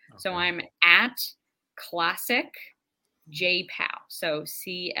platforms. Okay. So I'm at Classic JPOW. So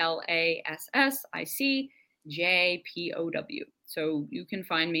ClassicJPOW. So you can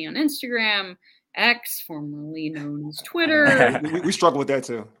find me on Instagram, X, formerly known as Twitter. we struggle with that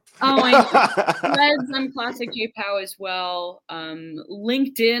too. Oh, I know. Threads, I'm Classic JPOW as well.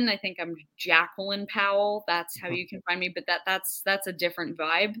 LinkedIn, I think I'm Jacqueline Powell. That's how you can find me. But that's a different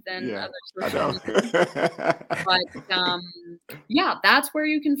vibe than other social media. But yeah, that's where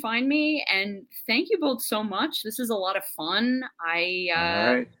you can find me. And thank you both so much. This is a lot of fun.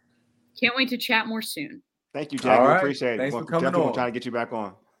 I can't wait to chat more soon. Thank you, Jack. We appreciate it. Thanks for coming on. Trying to get you back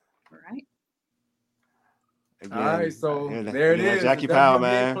on. All right. Again, all right, so there it is. Jackie Powell,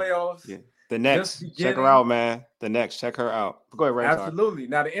 man. Playoffs. Yeah. The next, check her out, man. The next, check her out. Go ahead, Ray. Absolutely.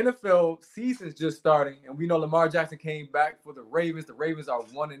 Now the NFL season's just starting, and we know Lamar Jackson came back for the Ravens. The Ravens are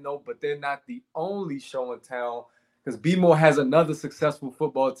 1-0, but they're not the only show in town, because Bmore has another successful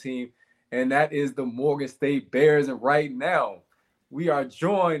football team, and that is the Morgan State Bears. And right now, we are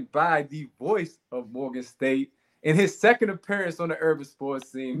joined by the voice of Morgan State in his second appearance on the urban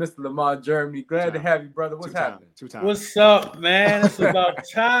sports scene, Mr. Lamar Germany. Glad to have you, brother. What's happening? What's up, man? It's about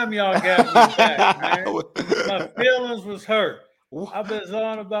time y'all got me back, man. My feelings was hurt. I've been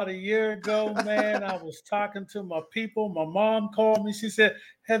on about a year ago, man. I was talking to my people. My mom called me. She said,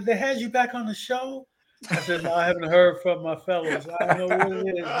 have they had you back on the show? I said, no, I haven't heard from my fellows. I don't know what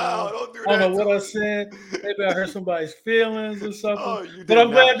it is. I don't know what I said. Maybe I hurt somebody's feelings or something. But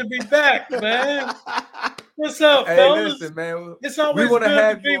I'm glad to be back, man. What's up, fellas? Listen, man. It's always good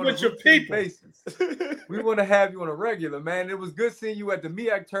to be with your people. Basis. We want to have you on a regular, man. It was good seeing you at the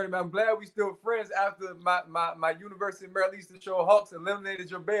MEAC tournament. I'm glad we still friends after my University of Maryland Eastern Shore Hawks eliminated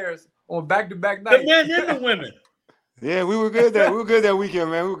your Bears on back-to-back nights. The men and the women. Yeah, we were good that weekend,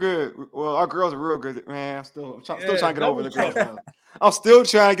 man. We were good. Well, our girls are real good, man. I'm still trying to get over the girls' loss. I'm still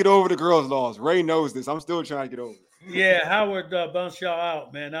trying to get over the girls' loss. Ray knows this. I'm still trying to get over it. Yeah, Howard bounced y'all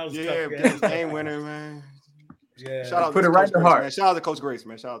out, man. That was a tough game winner, man. Yeah, shout out put to it right in the heart. Man. Shout out to Coach Grace,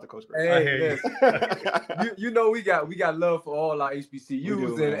 man. Shout out to Coach Grace. Hey, you know we got love for all our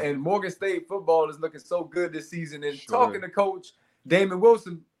HBCUs, and Morgan State football is looking so good this season. And talking to Coach Damon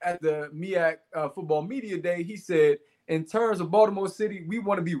Wilson at the MEAC Football Media Day, he said, in terms of Baltimore City, we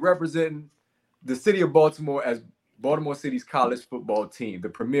want to be representing the city of Baltimore as Baltimore City's college football team, the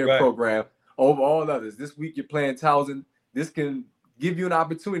premier program over all others. This week you're playing Towson. This can give you an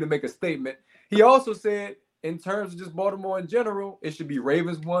opportunity to make a statement. He also said, in terms of just Baltimore in general, it should be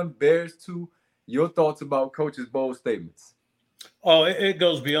Ravens 1, Bears 2. Your thoughts about Coach's bold statements? Oh, it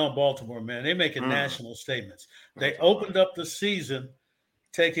goes beyond Baltimore, man. They're making national statements. They opened up the season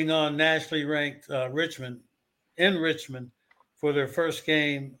taking on nationally ranked Richmond for their first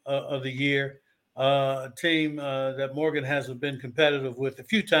game of the year. A team that Morgan hasn't been competitive with a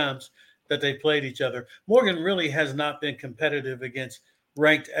few times that they played each other. Morgan really has not been competitive against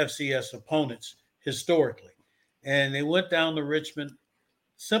ranked FCS opponents historically. And they went down to Richmond,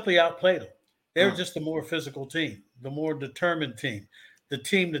 simply outplayed them. They were just a more physical team, the more determined team, the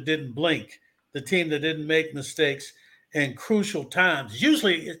team that didn't blink, the team that didn't make mistakes in crucial times.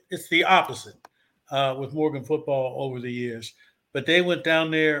 Usually it's the opposite with Morgan football over the years. But they went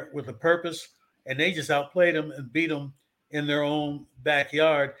down there with a purpose, and they just outplayed them and beat them in their own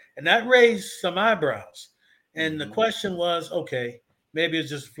backyard. And that raised some eyebrows. And the question was, okay, maybe it's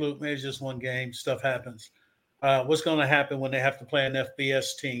just a fluke, maybe it's just one game, stuff happens. What's going to happen when they have to play an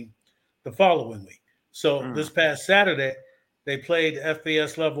FBS team the following week? So this past Saturday, they played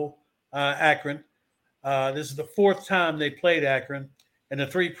FBS level Akron. This is the fourth time they played Akron. And the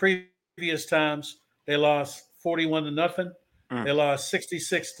three previous times, they lost 41-0. They lost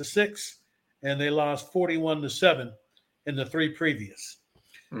 66-6. And they lost 41-7 in the three previous.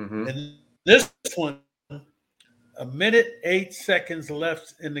 And this one, 1 minute, 8 seconds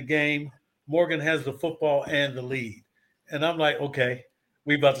left in the game. Morgan has the football and the lead. And I'm like, okay,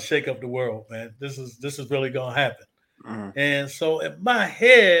 we about to shake up the world, man. This is really going to happen. And so in my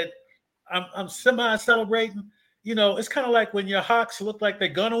head, I'm semi-celebrating. You know, it's kind of like when your Hawks look like they're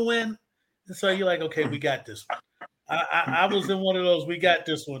going to win. And so you're like, okay, we got this one. I was in one of those, we got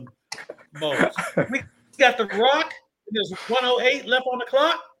this one modes. We got the rock. There's 108 left on the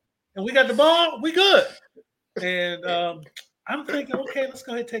clock. And we got the ball. We good. And I'm thinking, okay, let's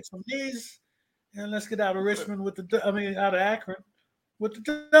go ahead and take some knees. And let's get out of Richmond out of Akron with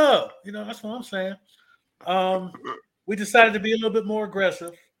the dub. You know, that's what I'm saying. We decided to be a little bit more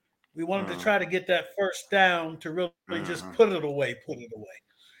aggressive. We wanted to try to get that first down to really just put it away.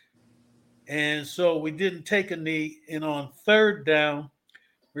 And so we didn't take a knee. And on third down,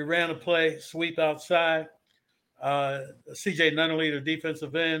 we ran a play, sweep outside. CJ Nunnerly, the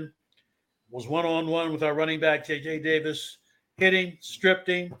defensive end, was one-on-one with our running back, J.J. Davis, hit him, stripped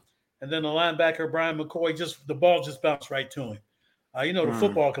him. And then the linebacker, Brian McCoy, the ball just bounced right to him. The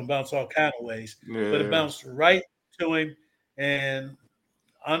football can bounce all kind of ways, but it bounced right to him and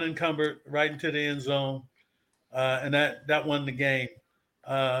unencumbered right into the end zone. And that won the game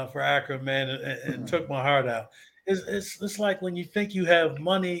for Akron, man, and took my heart out. It's like when you think you have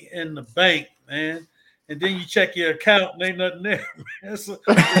money in the bank, man, and then you check your account and ain't nothing there. It's a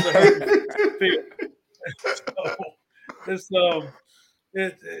hurting feel.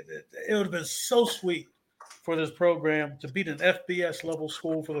 It would have been so sweet for this program to beat an FBS level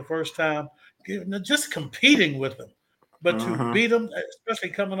school for the first time, just competing with them, but to beat them, especially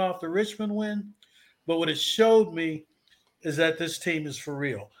coming off the Richmond win. But what it showed me is that this team is for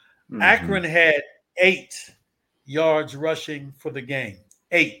real. Akron had 8 yards rushing for the game.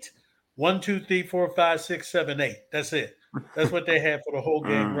 8. 1, 2, 3, 4, 5, 6, 7, 8. That's it. That's what they had for the whole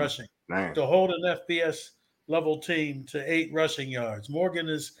game rushing. To hold an FBS level team to 8 rushing yards. Morgan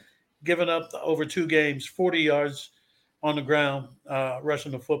has given up over 2 games, 40 yards on the ground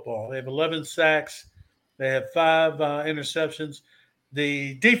rushing the football. They have 11 sacks. They have 5 interceptions.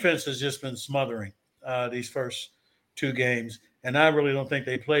 The defense has just been smothering these first 2 games. And I really don't think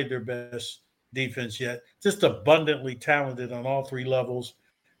they played their best defense yet. Just abundantly talented on all 3 levels.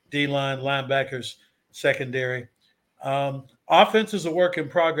 D-line, linebackers, secondary. Offense is a work in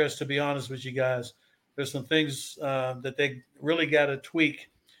progress, to be honest with you guys. There's some things that they really got to tweak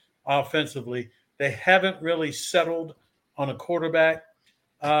offensively. They haven't really settled on a quarterback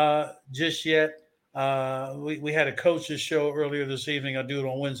just yet. We had a coach's show earlier this evening. I do it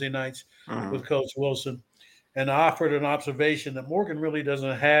on Wednesday nights with Coach Wilson. And I offered an observation that Morgan really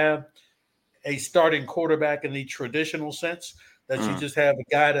doesn't have a starting quarterback in the traditional sense, that you just have a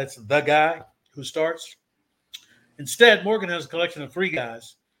guy that's the guy who starts. Instead, Morgan has a collection of 3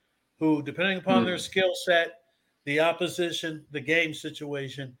 guys who, depending upon their skill set, the opposition, the game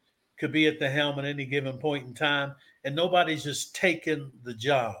situation, could be at the helm at any given point in time, and nobody's just taking the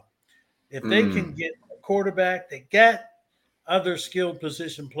job. If they can get a quarterback, they got other skilled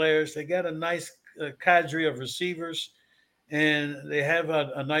position players, they got a nice cadre of receivers, and they have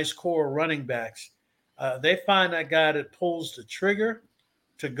a nice core of running backs. They find that guy that pulls the trigger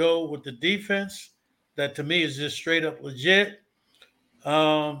to go with the defense, that to me is just straight up legit.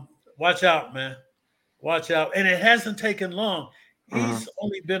 Watch out, man. Watch out. And it hasn't taken long. He's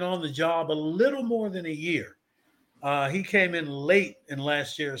only been on the job a little more than a year. He came in late in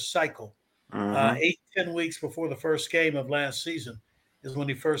last year's cycle. 8-10 weeks before the first game of last season is when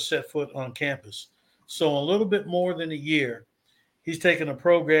he first set foot on campus. So a little bit more than a year. He's taken a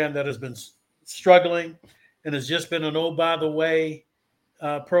program that has been struggling and has just been an oh, by the way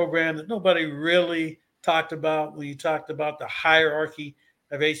program that nobody really talked about when you talked about the hierarchy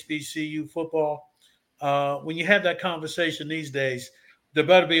of HBCU football. When you have that conversation these days, there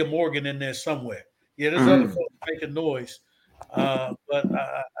better be a Morgan in there somewhere. Yeah, there's other folks making noise, but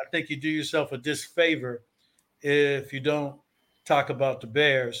I think you do yourself a disfavor if you don't talk about the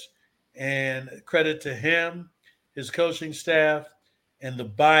Bears. And credit to him, his coaching staff, and the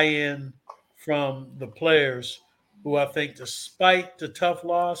buy-in from the players who, I think, despite the tough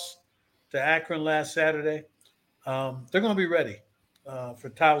loss to Akron last Saturday, they're going to be ready for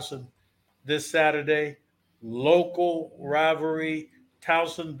Towson this Saturday. Local rivalry.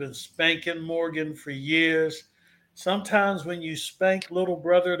 Towson been spanking Morgan for years. Sometimes when you spank little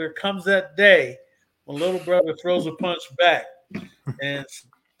brother, there comes that day when little brother throws a punch back. And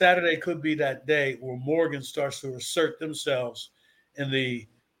Saturday could be that day where Morgan starts to assert themselves in the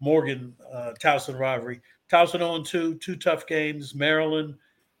Morgan-Towson rivalry. Towson 0-2, 2 tough games. Maryland,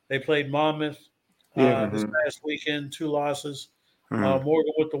 they played Monmouth this past weekend, 2 losses.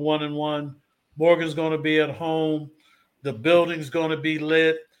 Morgan with the 1-1. Morgan's going to be at home. The building's going to be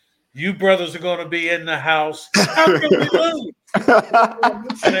lit. You brothers are going to be in the house. How can we lose?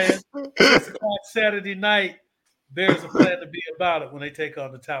 Man, 6 o'clock Saturday night, Bears are planning to be about it when they take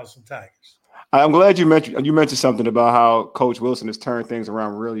on the Towson Tigers. I'm glad you mentioned something about how Coach Wilson has turned things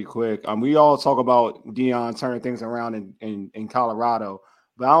around really quick. We all talk about Deion turning things around in Colorado,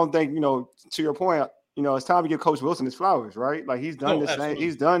 but I don't think, to your point, it's time to give Coach Wilson his flowers, right? Like he's done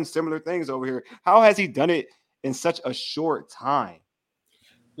he's done similar things over here. How has he done it in such a short time?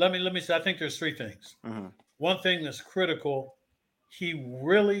 Let me say, I think there's 3 things. One thing that's critical, he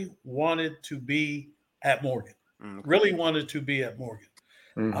really wanted to be at Morgan. Really wanted to be at Morgan.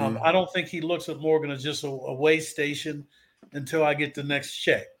 I don't think he looks at Morgan as just a way station until I get the next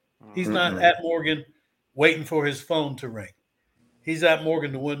check. He's not at Morgan waiting for his phone to ring. He's at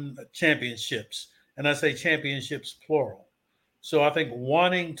Morgan to win championships. And I say championships plural. So I think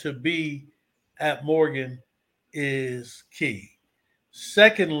wanting to be at Morgan is key.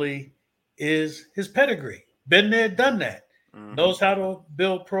 Secondly is his pedigree. Been there, done that. Knows how to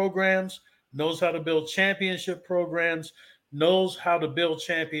build programs, knows how to build championship programs, knows how to build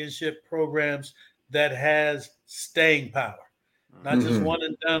championship programs that has staying power. Not just one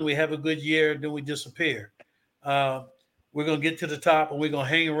and done, we have a good year and then we disappear. We're going to get to the top and we're going to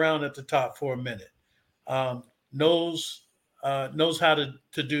hang around at the top for a minute. Knows how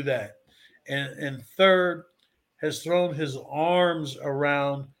to do that. And third, has thrown his arms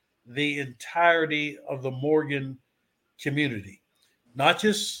around the entirety of the Morgan community, not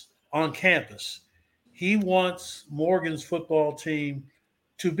just on campus. He wants Morgan's football team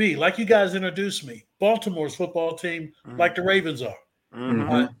to be, like you guys introduced me, Baltimore's football team, like the Ravens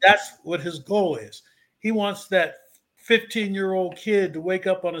are. That's what his goal is. He wants that 15-year-old kid to wake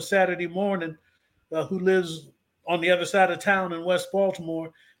up on a Saturday morning who lives on the other side of town in West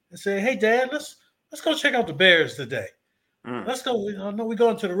Baltimore and say, hey, Dad, let's go check out the Bears today. Let's go. I know we're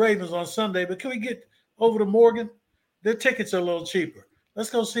going to the Ravens on Sunday, but can we get over to Morgan? Their tickets are a little cheaper. Let's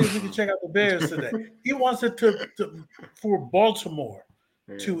go see if we can check out the Bears today. He wants it for Baltimore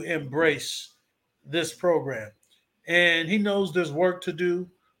to embrace this program. And he knows there's work to do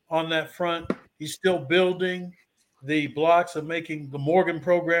on that front. He's still building the blocks of making the Morgan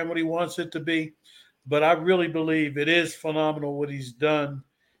program what he wants it to be. but I really believe it is phenomenal what he's done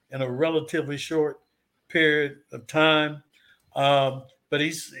in a relatively short period of time. But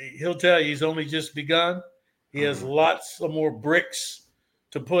he'll tell you he's only just begun. He has lots of more bricks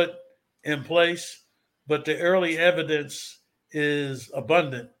to put in place, but the early evidence is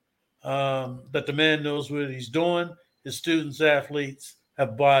abundant that the man knows what he's doing. His students, athletes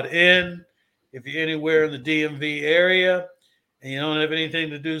have bought in. If you're anywhere in the DMV area and you don't have anything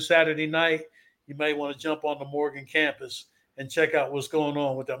to do Saturday night, you may want to jump on the Morgan campus and check out what's going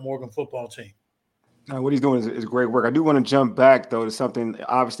on with that Morgan football team. What he's doing is great work. I do want to jump back, though, to something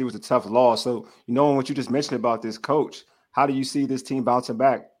obviously was a tough loss. So, knowing what you just mentioned about this coach, how do you see this team bouncing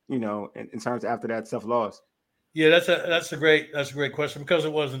back, in terms of after that tough loss? Yeah, that's a great question because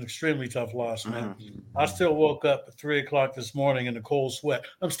it was an extremely tough loss, man. I still woke up at 3:00 this morning in a cold sweat.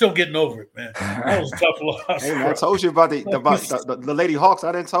 I'm still getting over it, man. That was a tough loss. Hey, man, I told you about the Lady Hawks.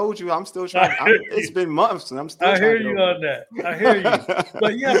 I didn't told you. I'm still trying. It's been months, and I'm still. I hear you on that. I hear you,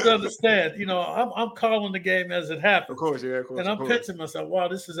 but you have to understand. I'm calling the game as it happens. Of course, yeah, of course. And I'm pitching myself. Wow,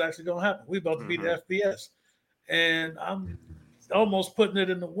 this is actually going to happen. We're about to beat the FBS, and I'm almost putting it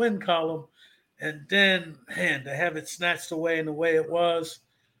in the win column. And then, man, to have it snatched away in the way it was,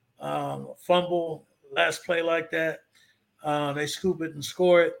 fumble, last play like that, they scoop it and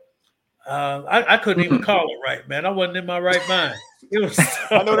score it. I couldn't even call it right, man. I wasn't in my right mind. It was.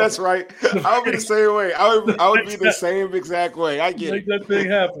 I know that's right. I would be the same way. I would be the same exact way. I get Make that thing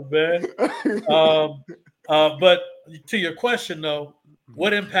happen, man. But to your question, though,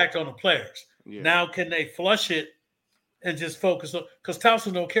 what impact on the players? Yeah. Now, can they flush it and just focus on, because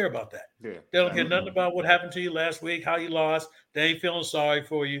Towson don't care about that. Yeah. They don't care nothing about what happened to you last week, how you lost. They ain't feeling sorry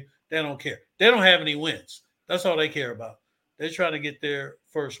for you. They don't care. They don't have any wins. That's all they care about. They're trying to get their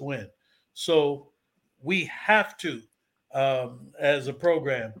first win. So we have to, as a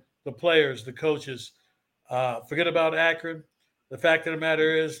program, the players, the coaches, forget about Akron. The fact of the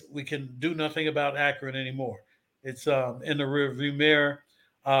matter is we can do nothing about Akron anymore. It's in the rearview mirror.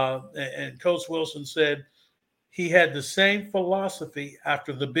 And Coach Wilson said, he had the same philosophy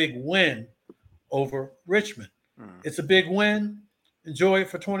after the big win over Richmond. It's a big win. Enjoy it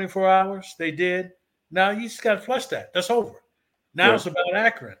for 24 hours. They did. Now you just got to flush that. That's over. Now it's about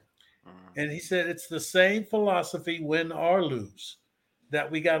Akron. And he said it's the same philosophy, win or lose,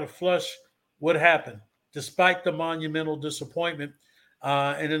 that we got to flush what happened, despite the monumental disappointment.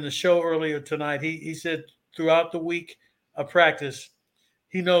 And in the show earlier tonight, he said throughout the week of practice,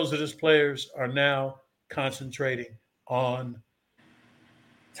 he knows that his players are now concentrating on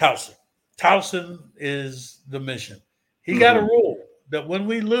Towson. Towson is the mission. He got a rule that when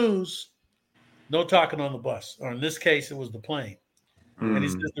we lose, no talking on the bus, or in this case, it was the plane. And he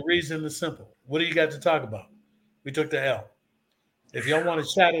says the reason is simple. What do you got to talk about? We took the L. If y'all want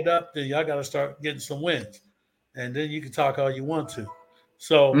to chat it up, then y'all got to start getting some wins. And then you can talk all you want to.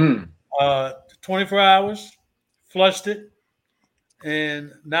 So 24 hours, flushed it.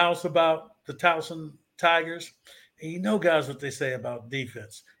 And now it's about the Towson Tigers. And guys, what they say about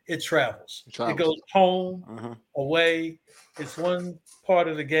defense. It travels. It goes home, away. It's one part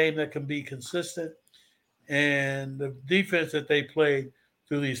of the game that can be consistent. And the defense that they played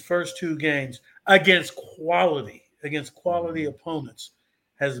through these first two games against quality opponents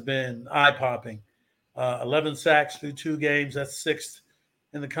has been eye-popping. 11 sacks through two games. That's sixth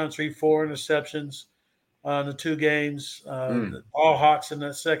in the country. 4 interceptions in the two games. All Hawks in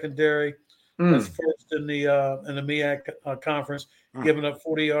that secondary. That's first in the MEAC conference, giving up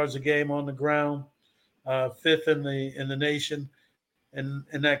 40 yards a game on the ground. Fifth in the nation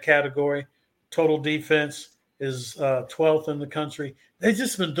in that category. Total defense is 12th in the country. They've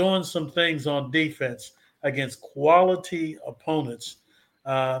just been doing some things on defense against quality opponents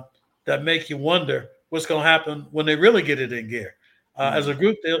that make you wonder what's going to happen when they really get it in gear. As a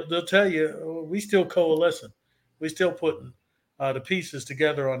group, they'll tell you, we still coalescing. We still putting the pieces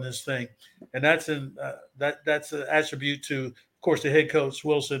together on this thing. And that's an attribute to, of course, the head coach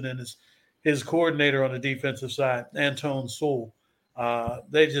Wilson and his coordinator on the defensive side, Antone Sewell.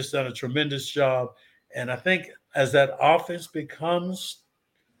 They've just done a tremendous job. And I think as that offense becomes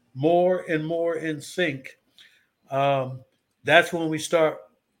more and more in sync, that's when we start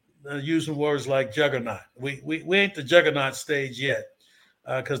using words like juggernaut. We ain't the juggernaut stage yet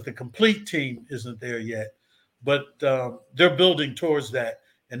because the complete team isn't there yet. But they're building towards that,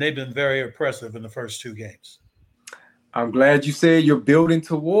 and they've been very impressive in the first two games. I'm glad you said you're building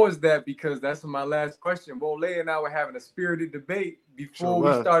towards that because that's my last question. Wole and I were having a spirited debate before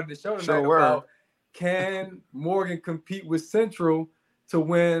we started the show tonight about can Morgan compete with Central to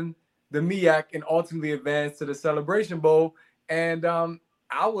win the MEAC and ultimately advance to the Celebration Bowl. And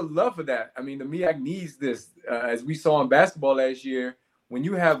I would love for that. I mean, the MEAC needs this. As we saw in basketball last year, when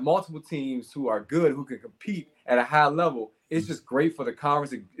you have multiple teams who are good, who can compete at a high level, it's just great for the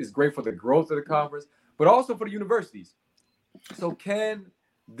conference. It's great for the growth of the conference, but also for the universities. So can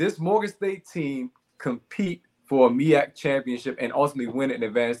this Morgan State team compete for a MEAC championship and ultimately win it and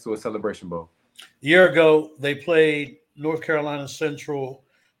advance to a Celebration Bowl? A year ago, they played North Carolina Central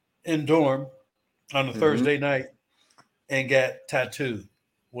in Durham on a Thursday night and got tattooed.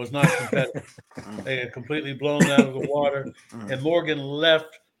 Was not competitive. They had completely blown out of the water. And Morgan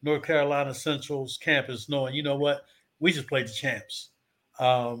left North Carolina Central's campus knowing, you know what, we just played the champs.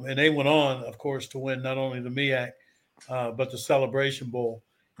 And they went on, of course, to win not only the MEAC, but the Celebration Bowl.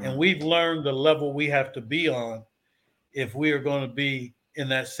 And we've learned the level we have to be on if we are going to be in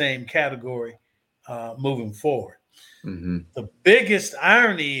that same category moving forward. The biggest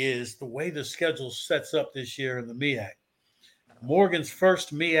irony is the way the schedule sets up this year in the MEAC. Morgan's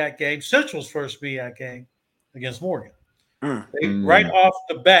first MEAC game, Central's first MEAC game against Morgan. Right off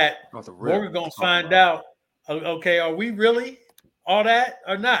the bat, Morgan going to find out, okay, are we really all that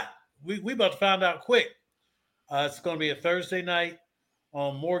or not? We about to find out quick. It's going to be a Thursday night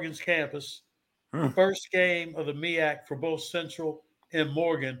on Morgan's campus. First game of the MEAC for both Central and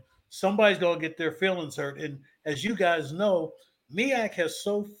Morgan. Somebody's going to get their feelings hurt. And as you guys know, MEAC has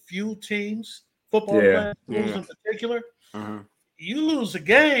so few teams, football players in particular. You lose a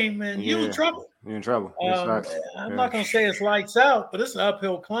game and you're in trouble. You're in trouble. I'm not going to say it's lights out, but it's an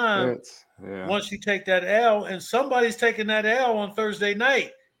uphill climb once you take that L. And somebody's taking that L on Thursday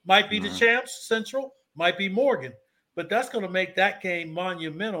night. Might be the champs, Central, might be Morgan. But that's going to make that game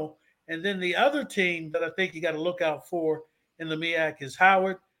monumental. And then the other team that I think you got to look out for in the MEAC is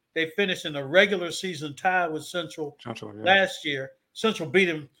Howard. They finished in a regular season tie with Central last year. Central beat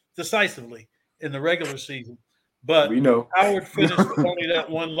them decisively in the regular season. But we know Howard finished with only that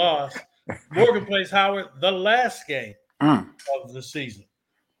one loss. Morgan plays Howard the last game of the season.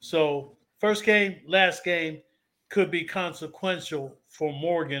 So first game, last game could be consequential for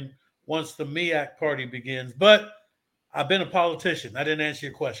Morgan once the MEAC party begins. But I've been a politician. I didn't answer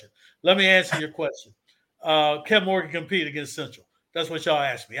your question. Let me answer your question. Can Morgan compete against Central? That's what y'all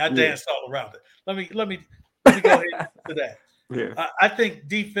asked me. I danced all around it. Let me go ahead to that. I think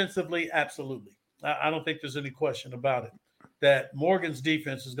defensively, absolutely. I don't think there's any question about it that Morgan's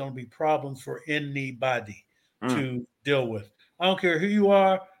defense is going to be problems for anybody to deal with. I don't care who you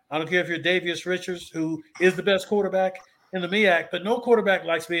are. I don't care if you're Davius Richards, who is the best quarterback in the MEAC, but no quarterback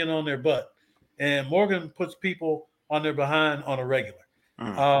likes being on their butt. And Morgan puts people on their behind on a regular.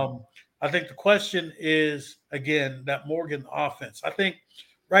 I think the question is, again, that Morgan offense. I think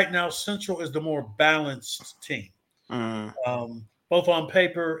right now Central is the more balanced team, both on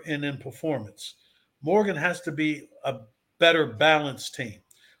paper and in performance. Morgan has to be a better balanced team.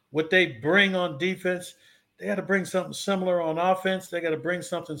 What they bring on defense, they got to bring something similar on offense. They got to bring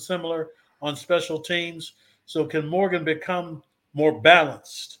something similar on special teams. So can Morgan become more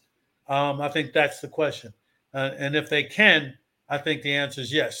balanced? I think that's the question. And if they can, I think the answer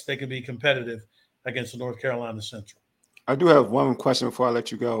is yes. They can be competitive against the North Carolina Central. I do have one question before I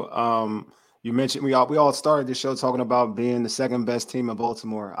let you go. You mentioned we all started this show talking about being the second best team in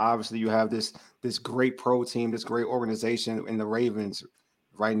Baltimore. Obviously, you have this great pro team, this great organization in the Ravens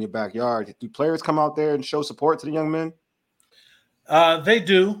right in your backyard. Do players come out there and show support to the young men? They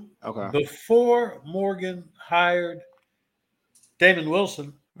do. Okay. Before Morgan hired Damon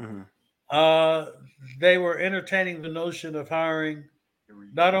Wilson, they were entertaining the notion of hiring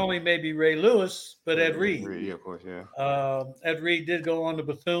not only maybe Ray Lewis, but Ed Reed. Yeah, of course, yeah. Ed Reed did go on the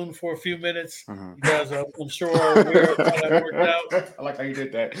Bethune for a few minutes. You guys, I'm sure, are aware of how that worked out. I like how you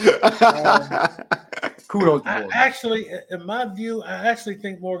did that. Kudos. Actually, in my view, I actually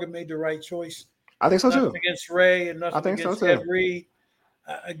think Morgan made the right choice. I think so nothing too. Against Ray and nothing against Ed Reed.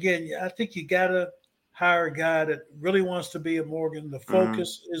 Again, I think you got to hire a guy that really wants to be a Morgan. The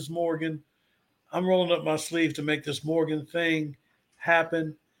focus is Morgan. I'm rolling up my sleeve to make this Morgan thing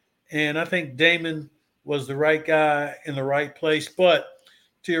happen. And I think Damon was the right guy in the right place. But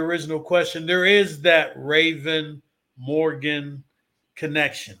to your original question, there is that Raven Morgan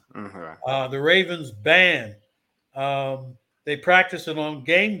connection. The Ravens band, they practice it on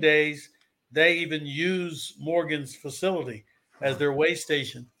game days. They even use Morgan's facility as their way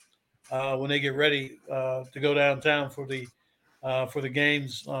station when they get ready to go downtown for the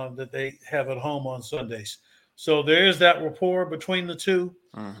games that they have at home on Sundays. So there is that rapport between the two.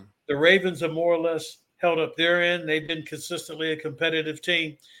 The Ravens have more or less held up their end. They've been consistently a competitive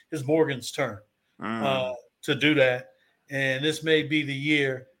team. It's Morgan's turn to do that. And this may be the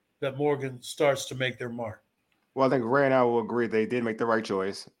year that Morgan starts to make their mark. Well, I think Ray and I will agree they did make the right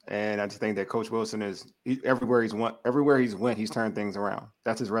choice, and I just think that Coach Wilson everywhere he's went, he's turned things around.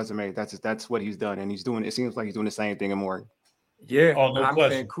 That's his resume. That's what he's done, and he's doing. It seems like he's doing the same thing in Morgan. Yeah, no I'm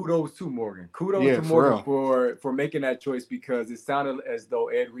question. saying kudos to Morgan. Kudos to Morgan for making that choice, because it sounded as though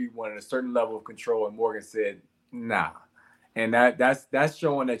Ed Reed wanted a certain level of control, and Morgan said, "Nah." And that's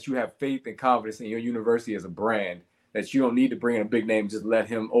showing that you have faith and confidence in your university as a brand, that you don't need to bring in a big name, just let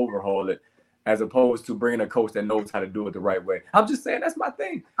him overhaul it, as opposed to bringing a coach that knows how to do it the right way. I'm just saying that's my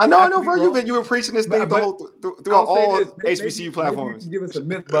thing. I know, bro. You've been preaching this thing throughout all HBCU platforms. Maybe give us a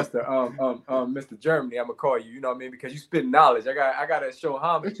MythBuster, Mr. Germany. I'm gonna call you. You know what I mean? Because you spit knowledge. I gotta show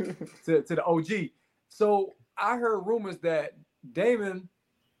homage to the OG. So I heard rumors that Damon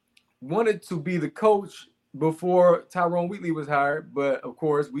wanted to be the coach before Tyrone Wheatley was hired, but of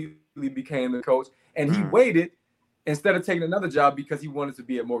course Wheatley became the coach, and he waited instead of taking another job because he wanted to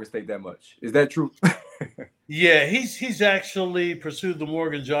be at Morgan State that much. Is that true? Yeah, he's actually pursued the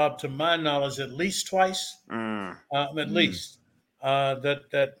Morgan job, to my knowledge, at least twice. At least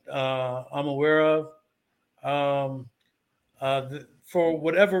that I'm aware of. For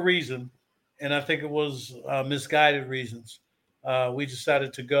whatever reason, and I think it was misguided reasons, we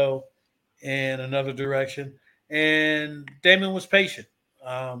decided to go in another direction. And Damon was patient.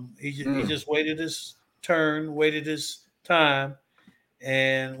 He just waited his turn, waited his time.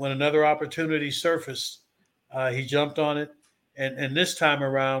 And when another opportunity surfaced, he jumped on it. And this time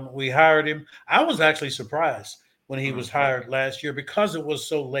around, we hired him. I was actually surprised when he was hired last year because it was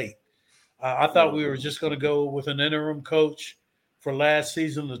so late. I thought we were just going to go with an interim coach for last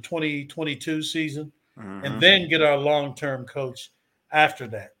season, the 2022 season, and then get our long-term coach after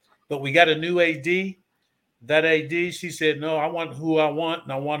that. But we got a new AD. That AD, she said, no, I want who I want,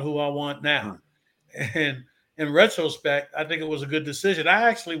 and I want who I want now. And in retrospect, I think it was a good decision. I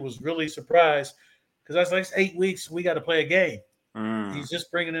actually was really surprised because I was like, it's 8 weeks, we got to play a game. He's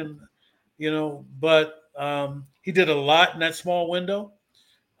just bringing in, but he did a lot in that small window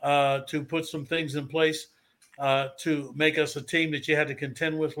to put some things in place to make us a team that you had to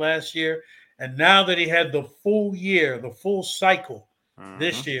contend with last year. And now that he had the full year, the full cycle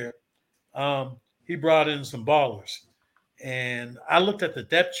this year, he brought in some ballers. And I looked at the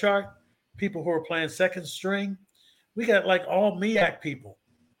depth chart, people who are playing second string. We got like all MEAC people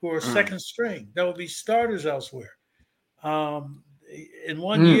who are second string. That would be starters elsewhere. In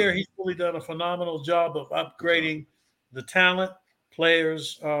 1 year, he's really done a phenomenal job of upgrading the talent.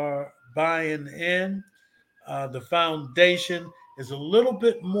 Players are buying in. The foundation is a little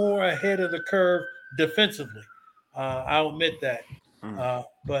bit more ahead of the curve defensively. I'll admit that.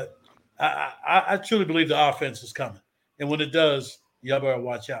 But I truly believe the offense is coming. And when it does, y'all better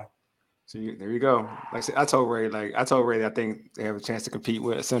watch out. So there you go. Like I said, I told Ray that I think they have a chance to compete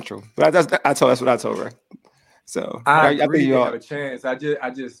with Central. But that's what I told Ray. So I agree they have a chance. I just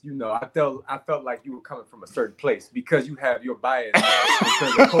I felt like you were coming from a certain place because you have your bias in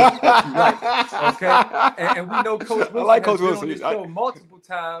terms of coaches that you like. Okay, and we know Coach Wilson. I like Coach Wilson. On this show multiple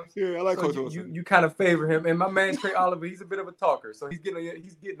times. Yeah, I like Coach Wilson. You kind of favor him, and my man Trey Oliver, he's a bit of a talker, so he's getting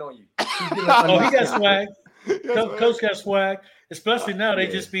on you. He got swag. Coach got swag, especially now. They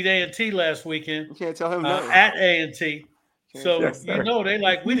just beat A&T last weekend. You can't tell him nothing. At A&T. So, they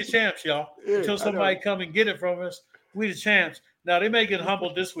like, we the champs, y'all. Until somebody come and get it from us, we the champs. Now, they may get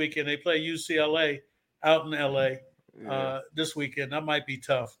humbled this weekend. They play UCLA out in L.A. This weekend. That might be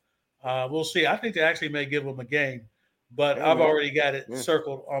tough. We'll see. I think they actually may give them a game. But I've already got it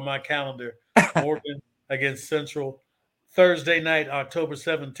circled on my calendar. Morgan against Central, Thursday night, October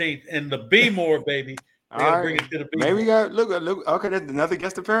 17th. And the Bmore, baby. Bring it to the Bmore. Maybe we got, look. Okay, that's another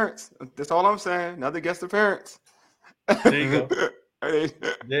guest appearance. That's all I'm saying. Another guest appearance. There you go.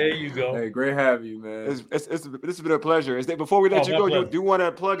 There you go. Hey, great to have you, man. This has been a pleasure. Before we let you go, do you want to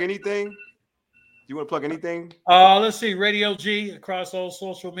plug anything? Do you want to plug anything? Let's see. Radio G across all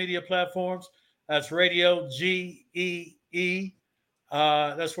social media platforms. That's Radio GEE.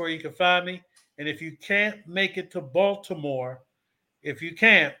 That's where you can find me. And if you can't make it to Baltimore,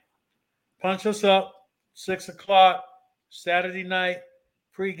 punch us up. 6:00 Saturday night.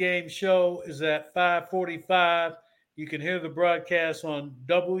 Pregame show is at 5:45. You can hear the broadcast on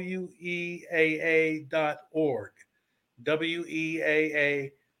WEAA.org.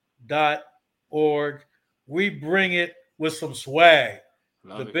 WEAA.org. We bring it with some swag.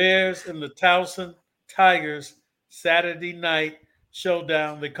 The Bears and the Towson Tigers Saturday night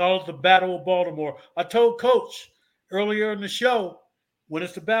showdown. They call it the Battle of Baltimore. I told Coach earlier in the show, when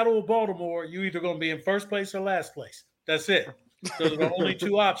it's the Battle of Baltimore, you're either going to be in first place or last place. That's it. Those are the only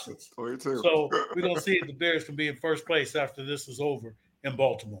two options. So we're going to see if the Bears can be in first place after this is over in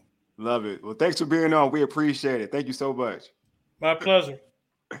Baltimore. Love it. Well, thanks for being on. We appreciate it. Thank you so much. My pleasure.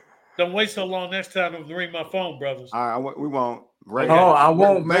 Don't wait so long next time to ring my phone, brothers. All right, we won't. Ray, I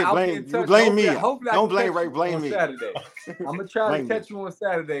won't, man. I'll be in touch. Blame me. Hopefully don't blame Ray. Blame me. Saturday. I'm gonna try to catch you on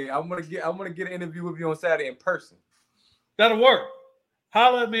Saturday. I want to get an interview with you on Saturday in person. That'll work.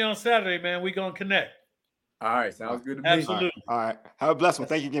 Holler at me on Saturday, man. We gonna connect. All right, sounds good to me. Absolutely. All right. Have a blessed one.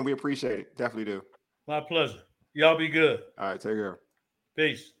 Thank you again. We appreciate it. Definitely do. My pleasure. Y'all be good. All right, take care.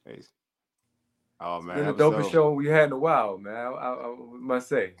 Peace. Oh man, it's been the dopest show we had in a while, man. I must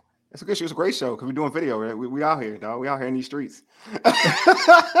say. It's a good show. It's a great show because we're doing video. Right? We out here, dog. We out here in these streets.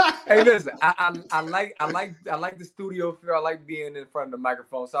 Hey, listen. I like the studio feel. I like being in front of the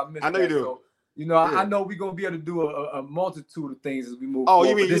microphone. So I miss. I know you do. So, I know we're gonna be able to do a multitude of things as we move. Oh, forward.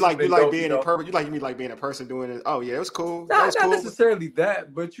 you mean you like being in person? You mean like being a person doing it? Oh yeah, it was cool. Not necessarily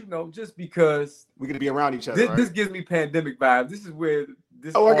that, but just because we're gonna be around each other. This gives me pandemic vibes. This is where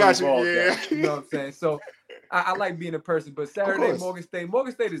this. Oh, I got you. Yeah. You know what I'm saying? So. I like being in person, but Saturday Morgan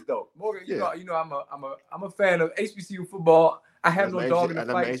State is dope. Morgan, you know, I'm a fan of HBCU football. I have no dog in the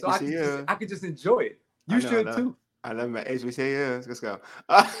fight, so I can just enjoy it. You should too. I love my HBCUs. Let's go.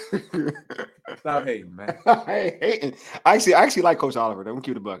 Stop hating, man. I ain't hating. I actually like Coach Oliver. I'm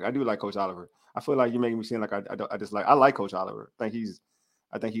keep the buck. I do like Coach Oliver. I feel like you're making me seem like I like Coach Oliver. I think he's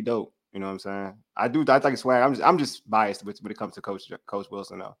dope. You know what I'm saying? I think it's swag. I'm just biased when it comes to Coach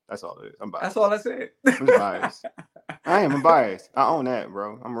Wilson, though. That's all it is. I'm biased. That's all I said. I'm biased. I'm biased. I own that,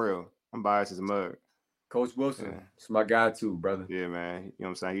 bro. I'm real. I'm biased as a mug. Coach Wilson, it's my guy too, brother. Yeah, man. You know what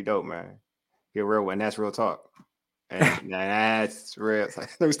I'm saying? He dope, man. He a real one. That's real talk. And that's real.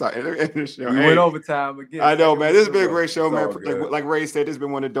 Let me start the show. We went overtime again. I know, man. This has been a great show, man. Like Ray said, this has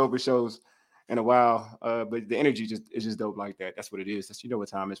been one of the dopest shows in a while, but the energy is just dope like that. That's what it is. That's what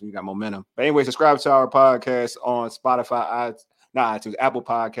time it is when you got momentum. But anyway, subscribe to our podcast on Spotify, iTunes, Apple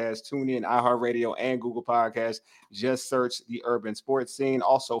Podcasts, TuneIn, iHeartRadio, and Google Podcasts. Just search the Urban Sports Scene.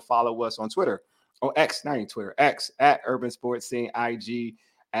 Also follow us on Twitter, X, not even Twitter, X at Urban Sports Scene, IG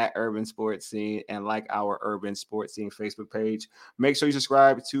at Urban Sports Scene, and like our Urban Sports Scene Facebook page. Make sure you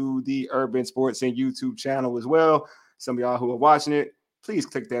subscribe to the Urban Sports Scene YouTube channel as well. Some of y'all who are watching it, please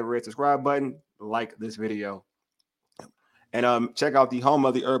click that red subscribe button, like this video. And check out the home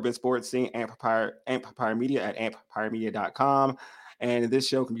of the Urban Sports Scene, Amplifier Media at amplifiermedia.com. And this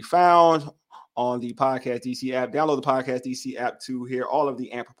show can be found on the Podcast DC app. Download the Podcast DC app to hear all of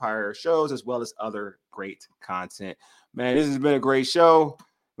the Amplifier shows as well as other great content. Man, this has been a great show.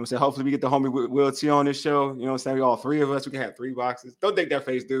 I'm saying, hopefully we get the homie Will T on this show. You know what I'm saying? We all three of us, we can have 3 boxes. Don't take that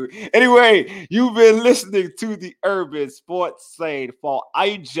face, dude. Anyway, you've been listening to the Urban Sports Scene for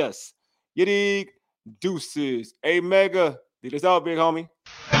I Just. You dig? Deuces. Hey, Mega. Dig this out, big homie.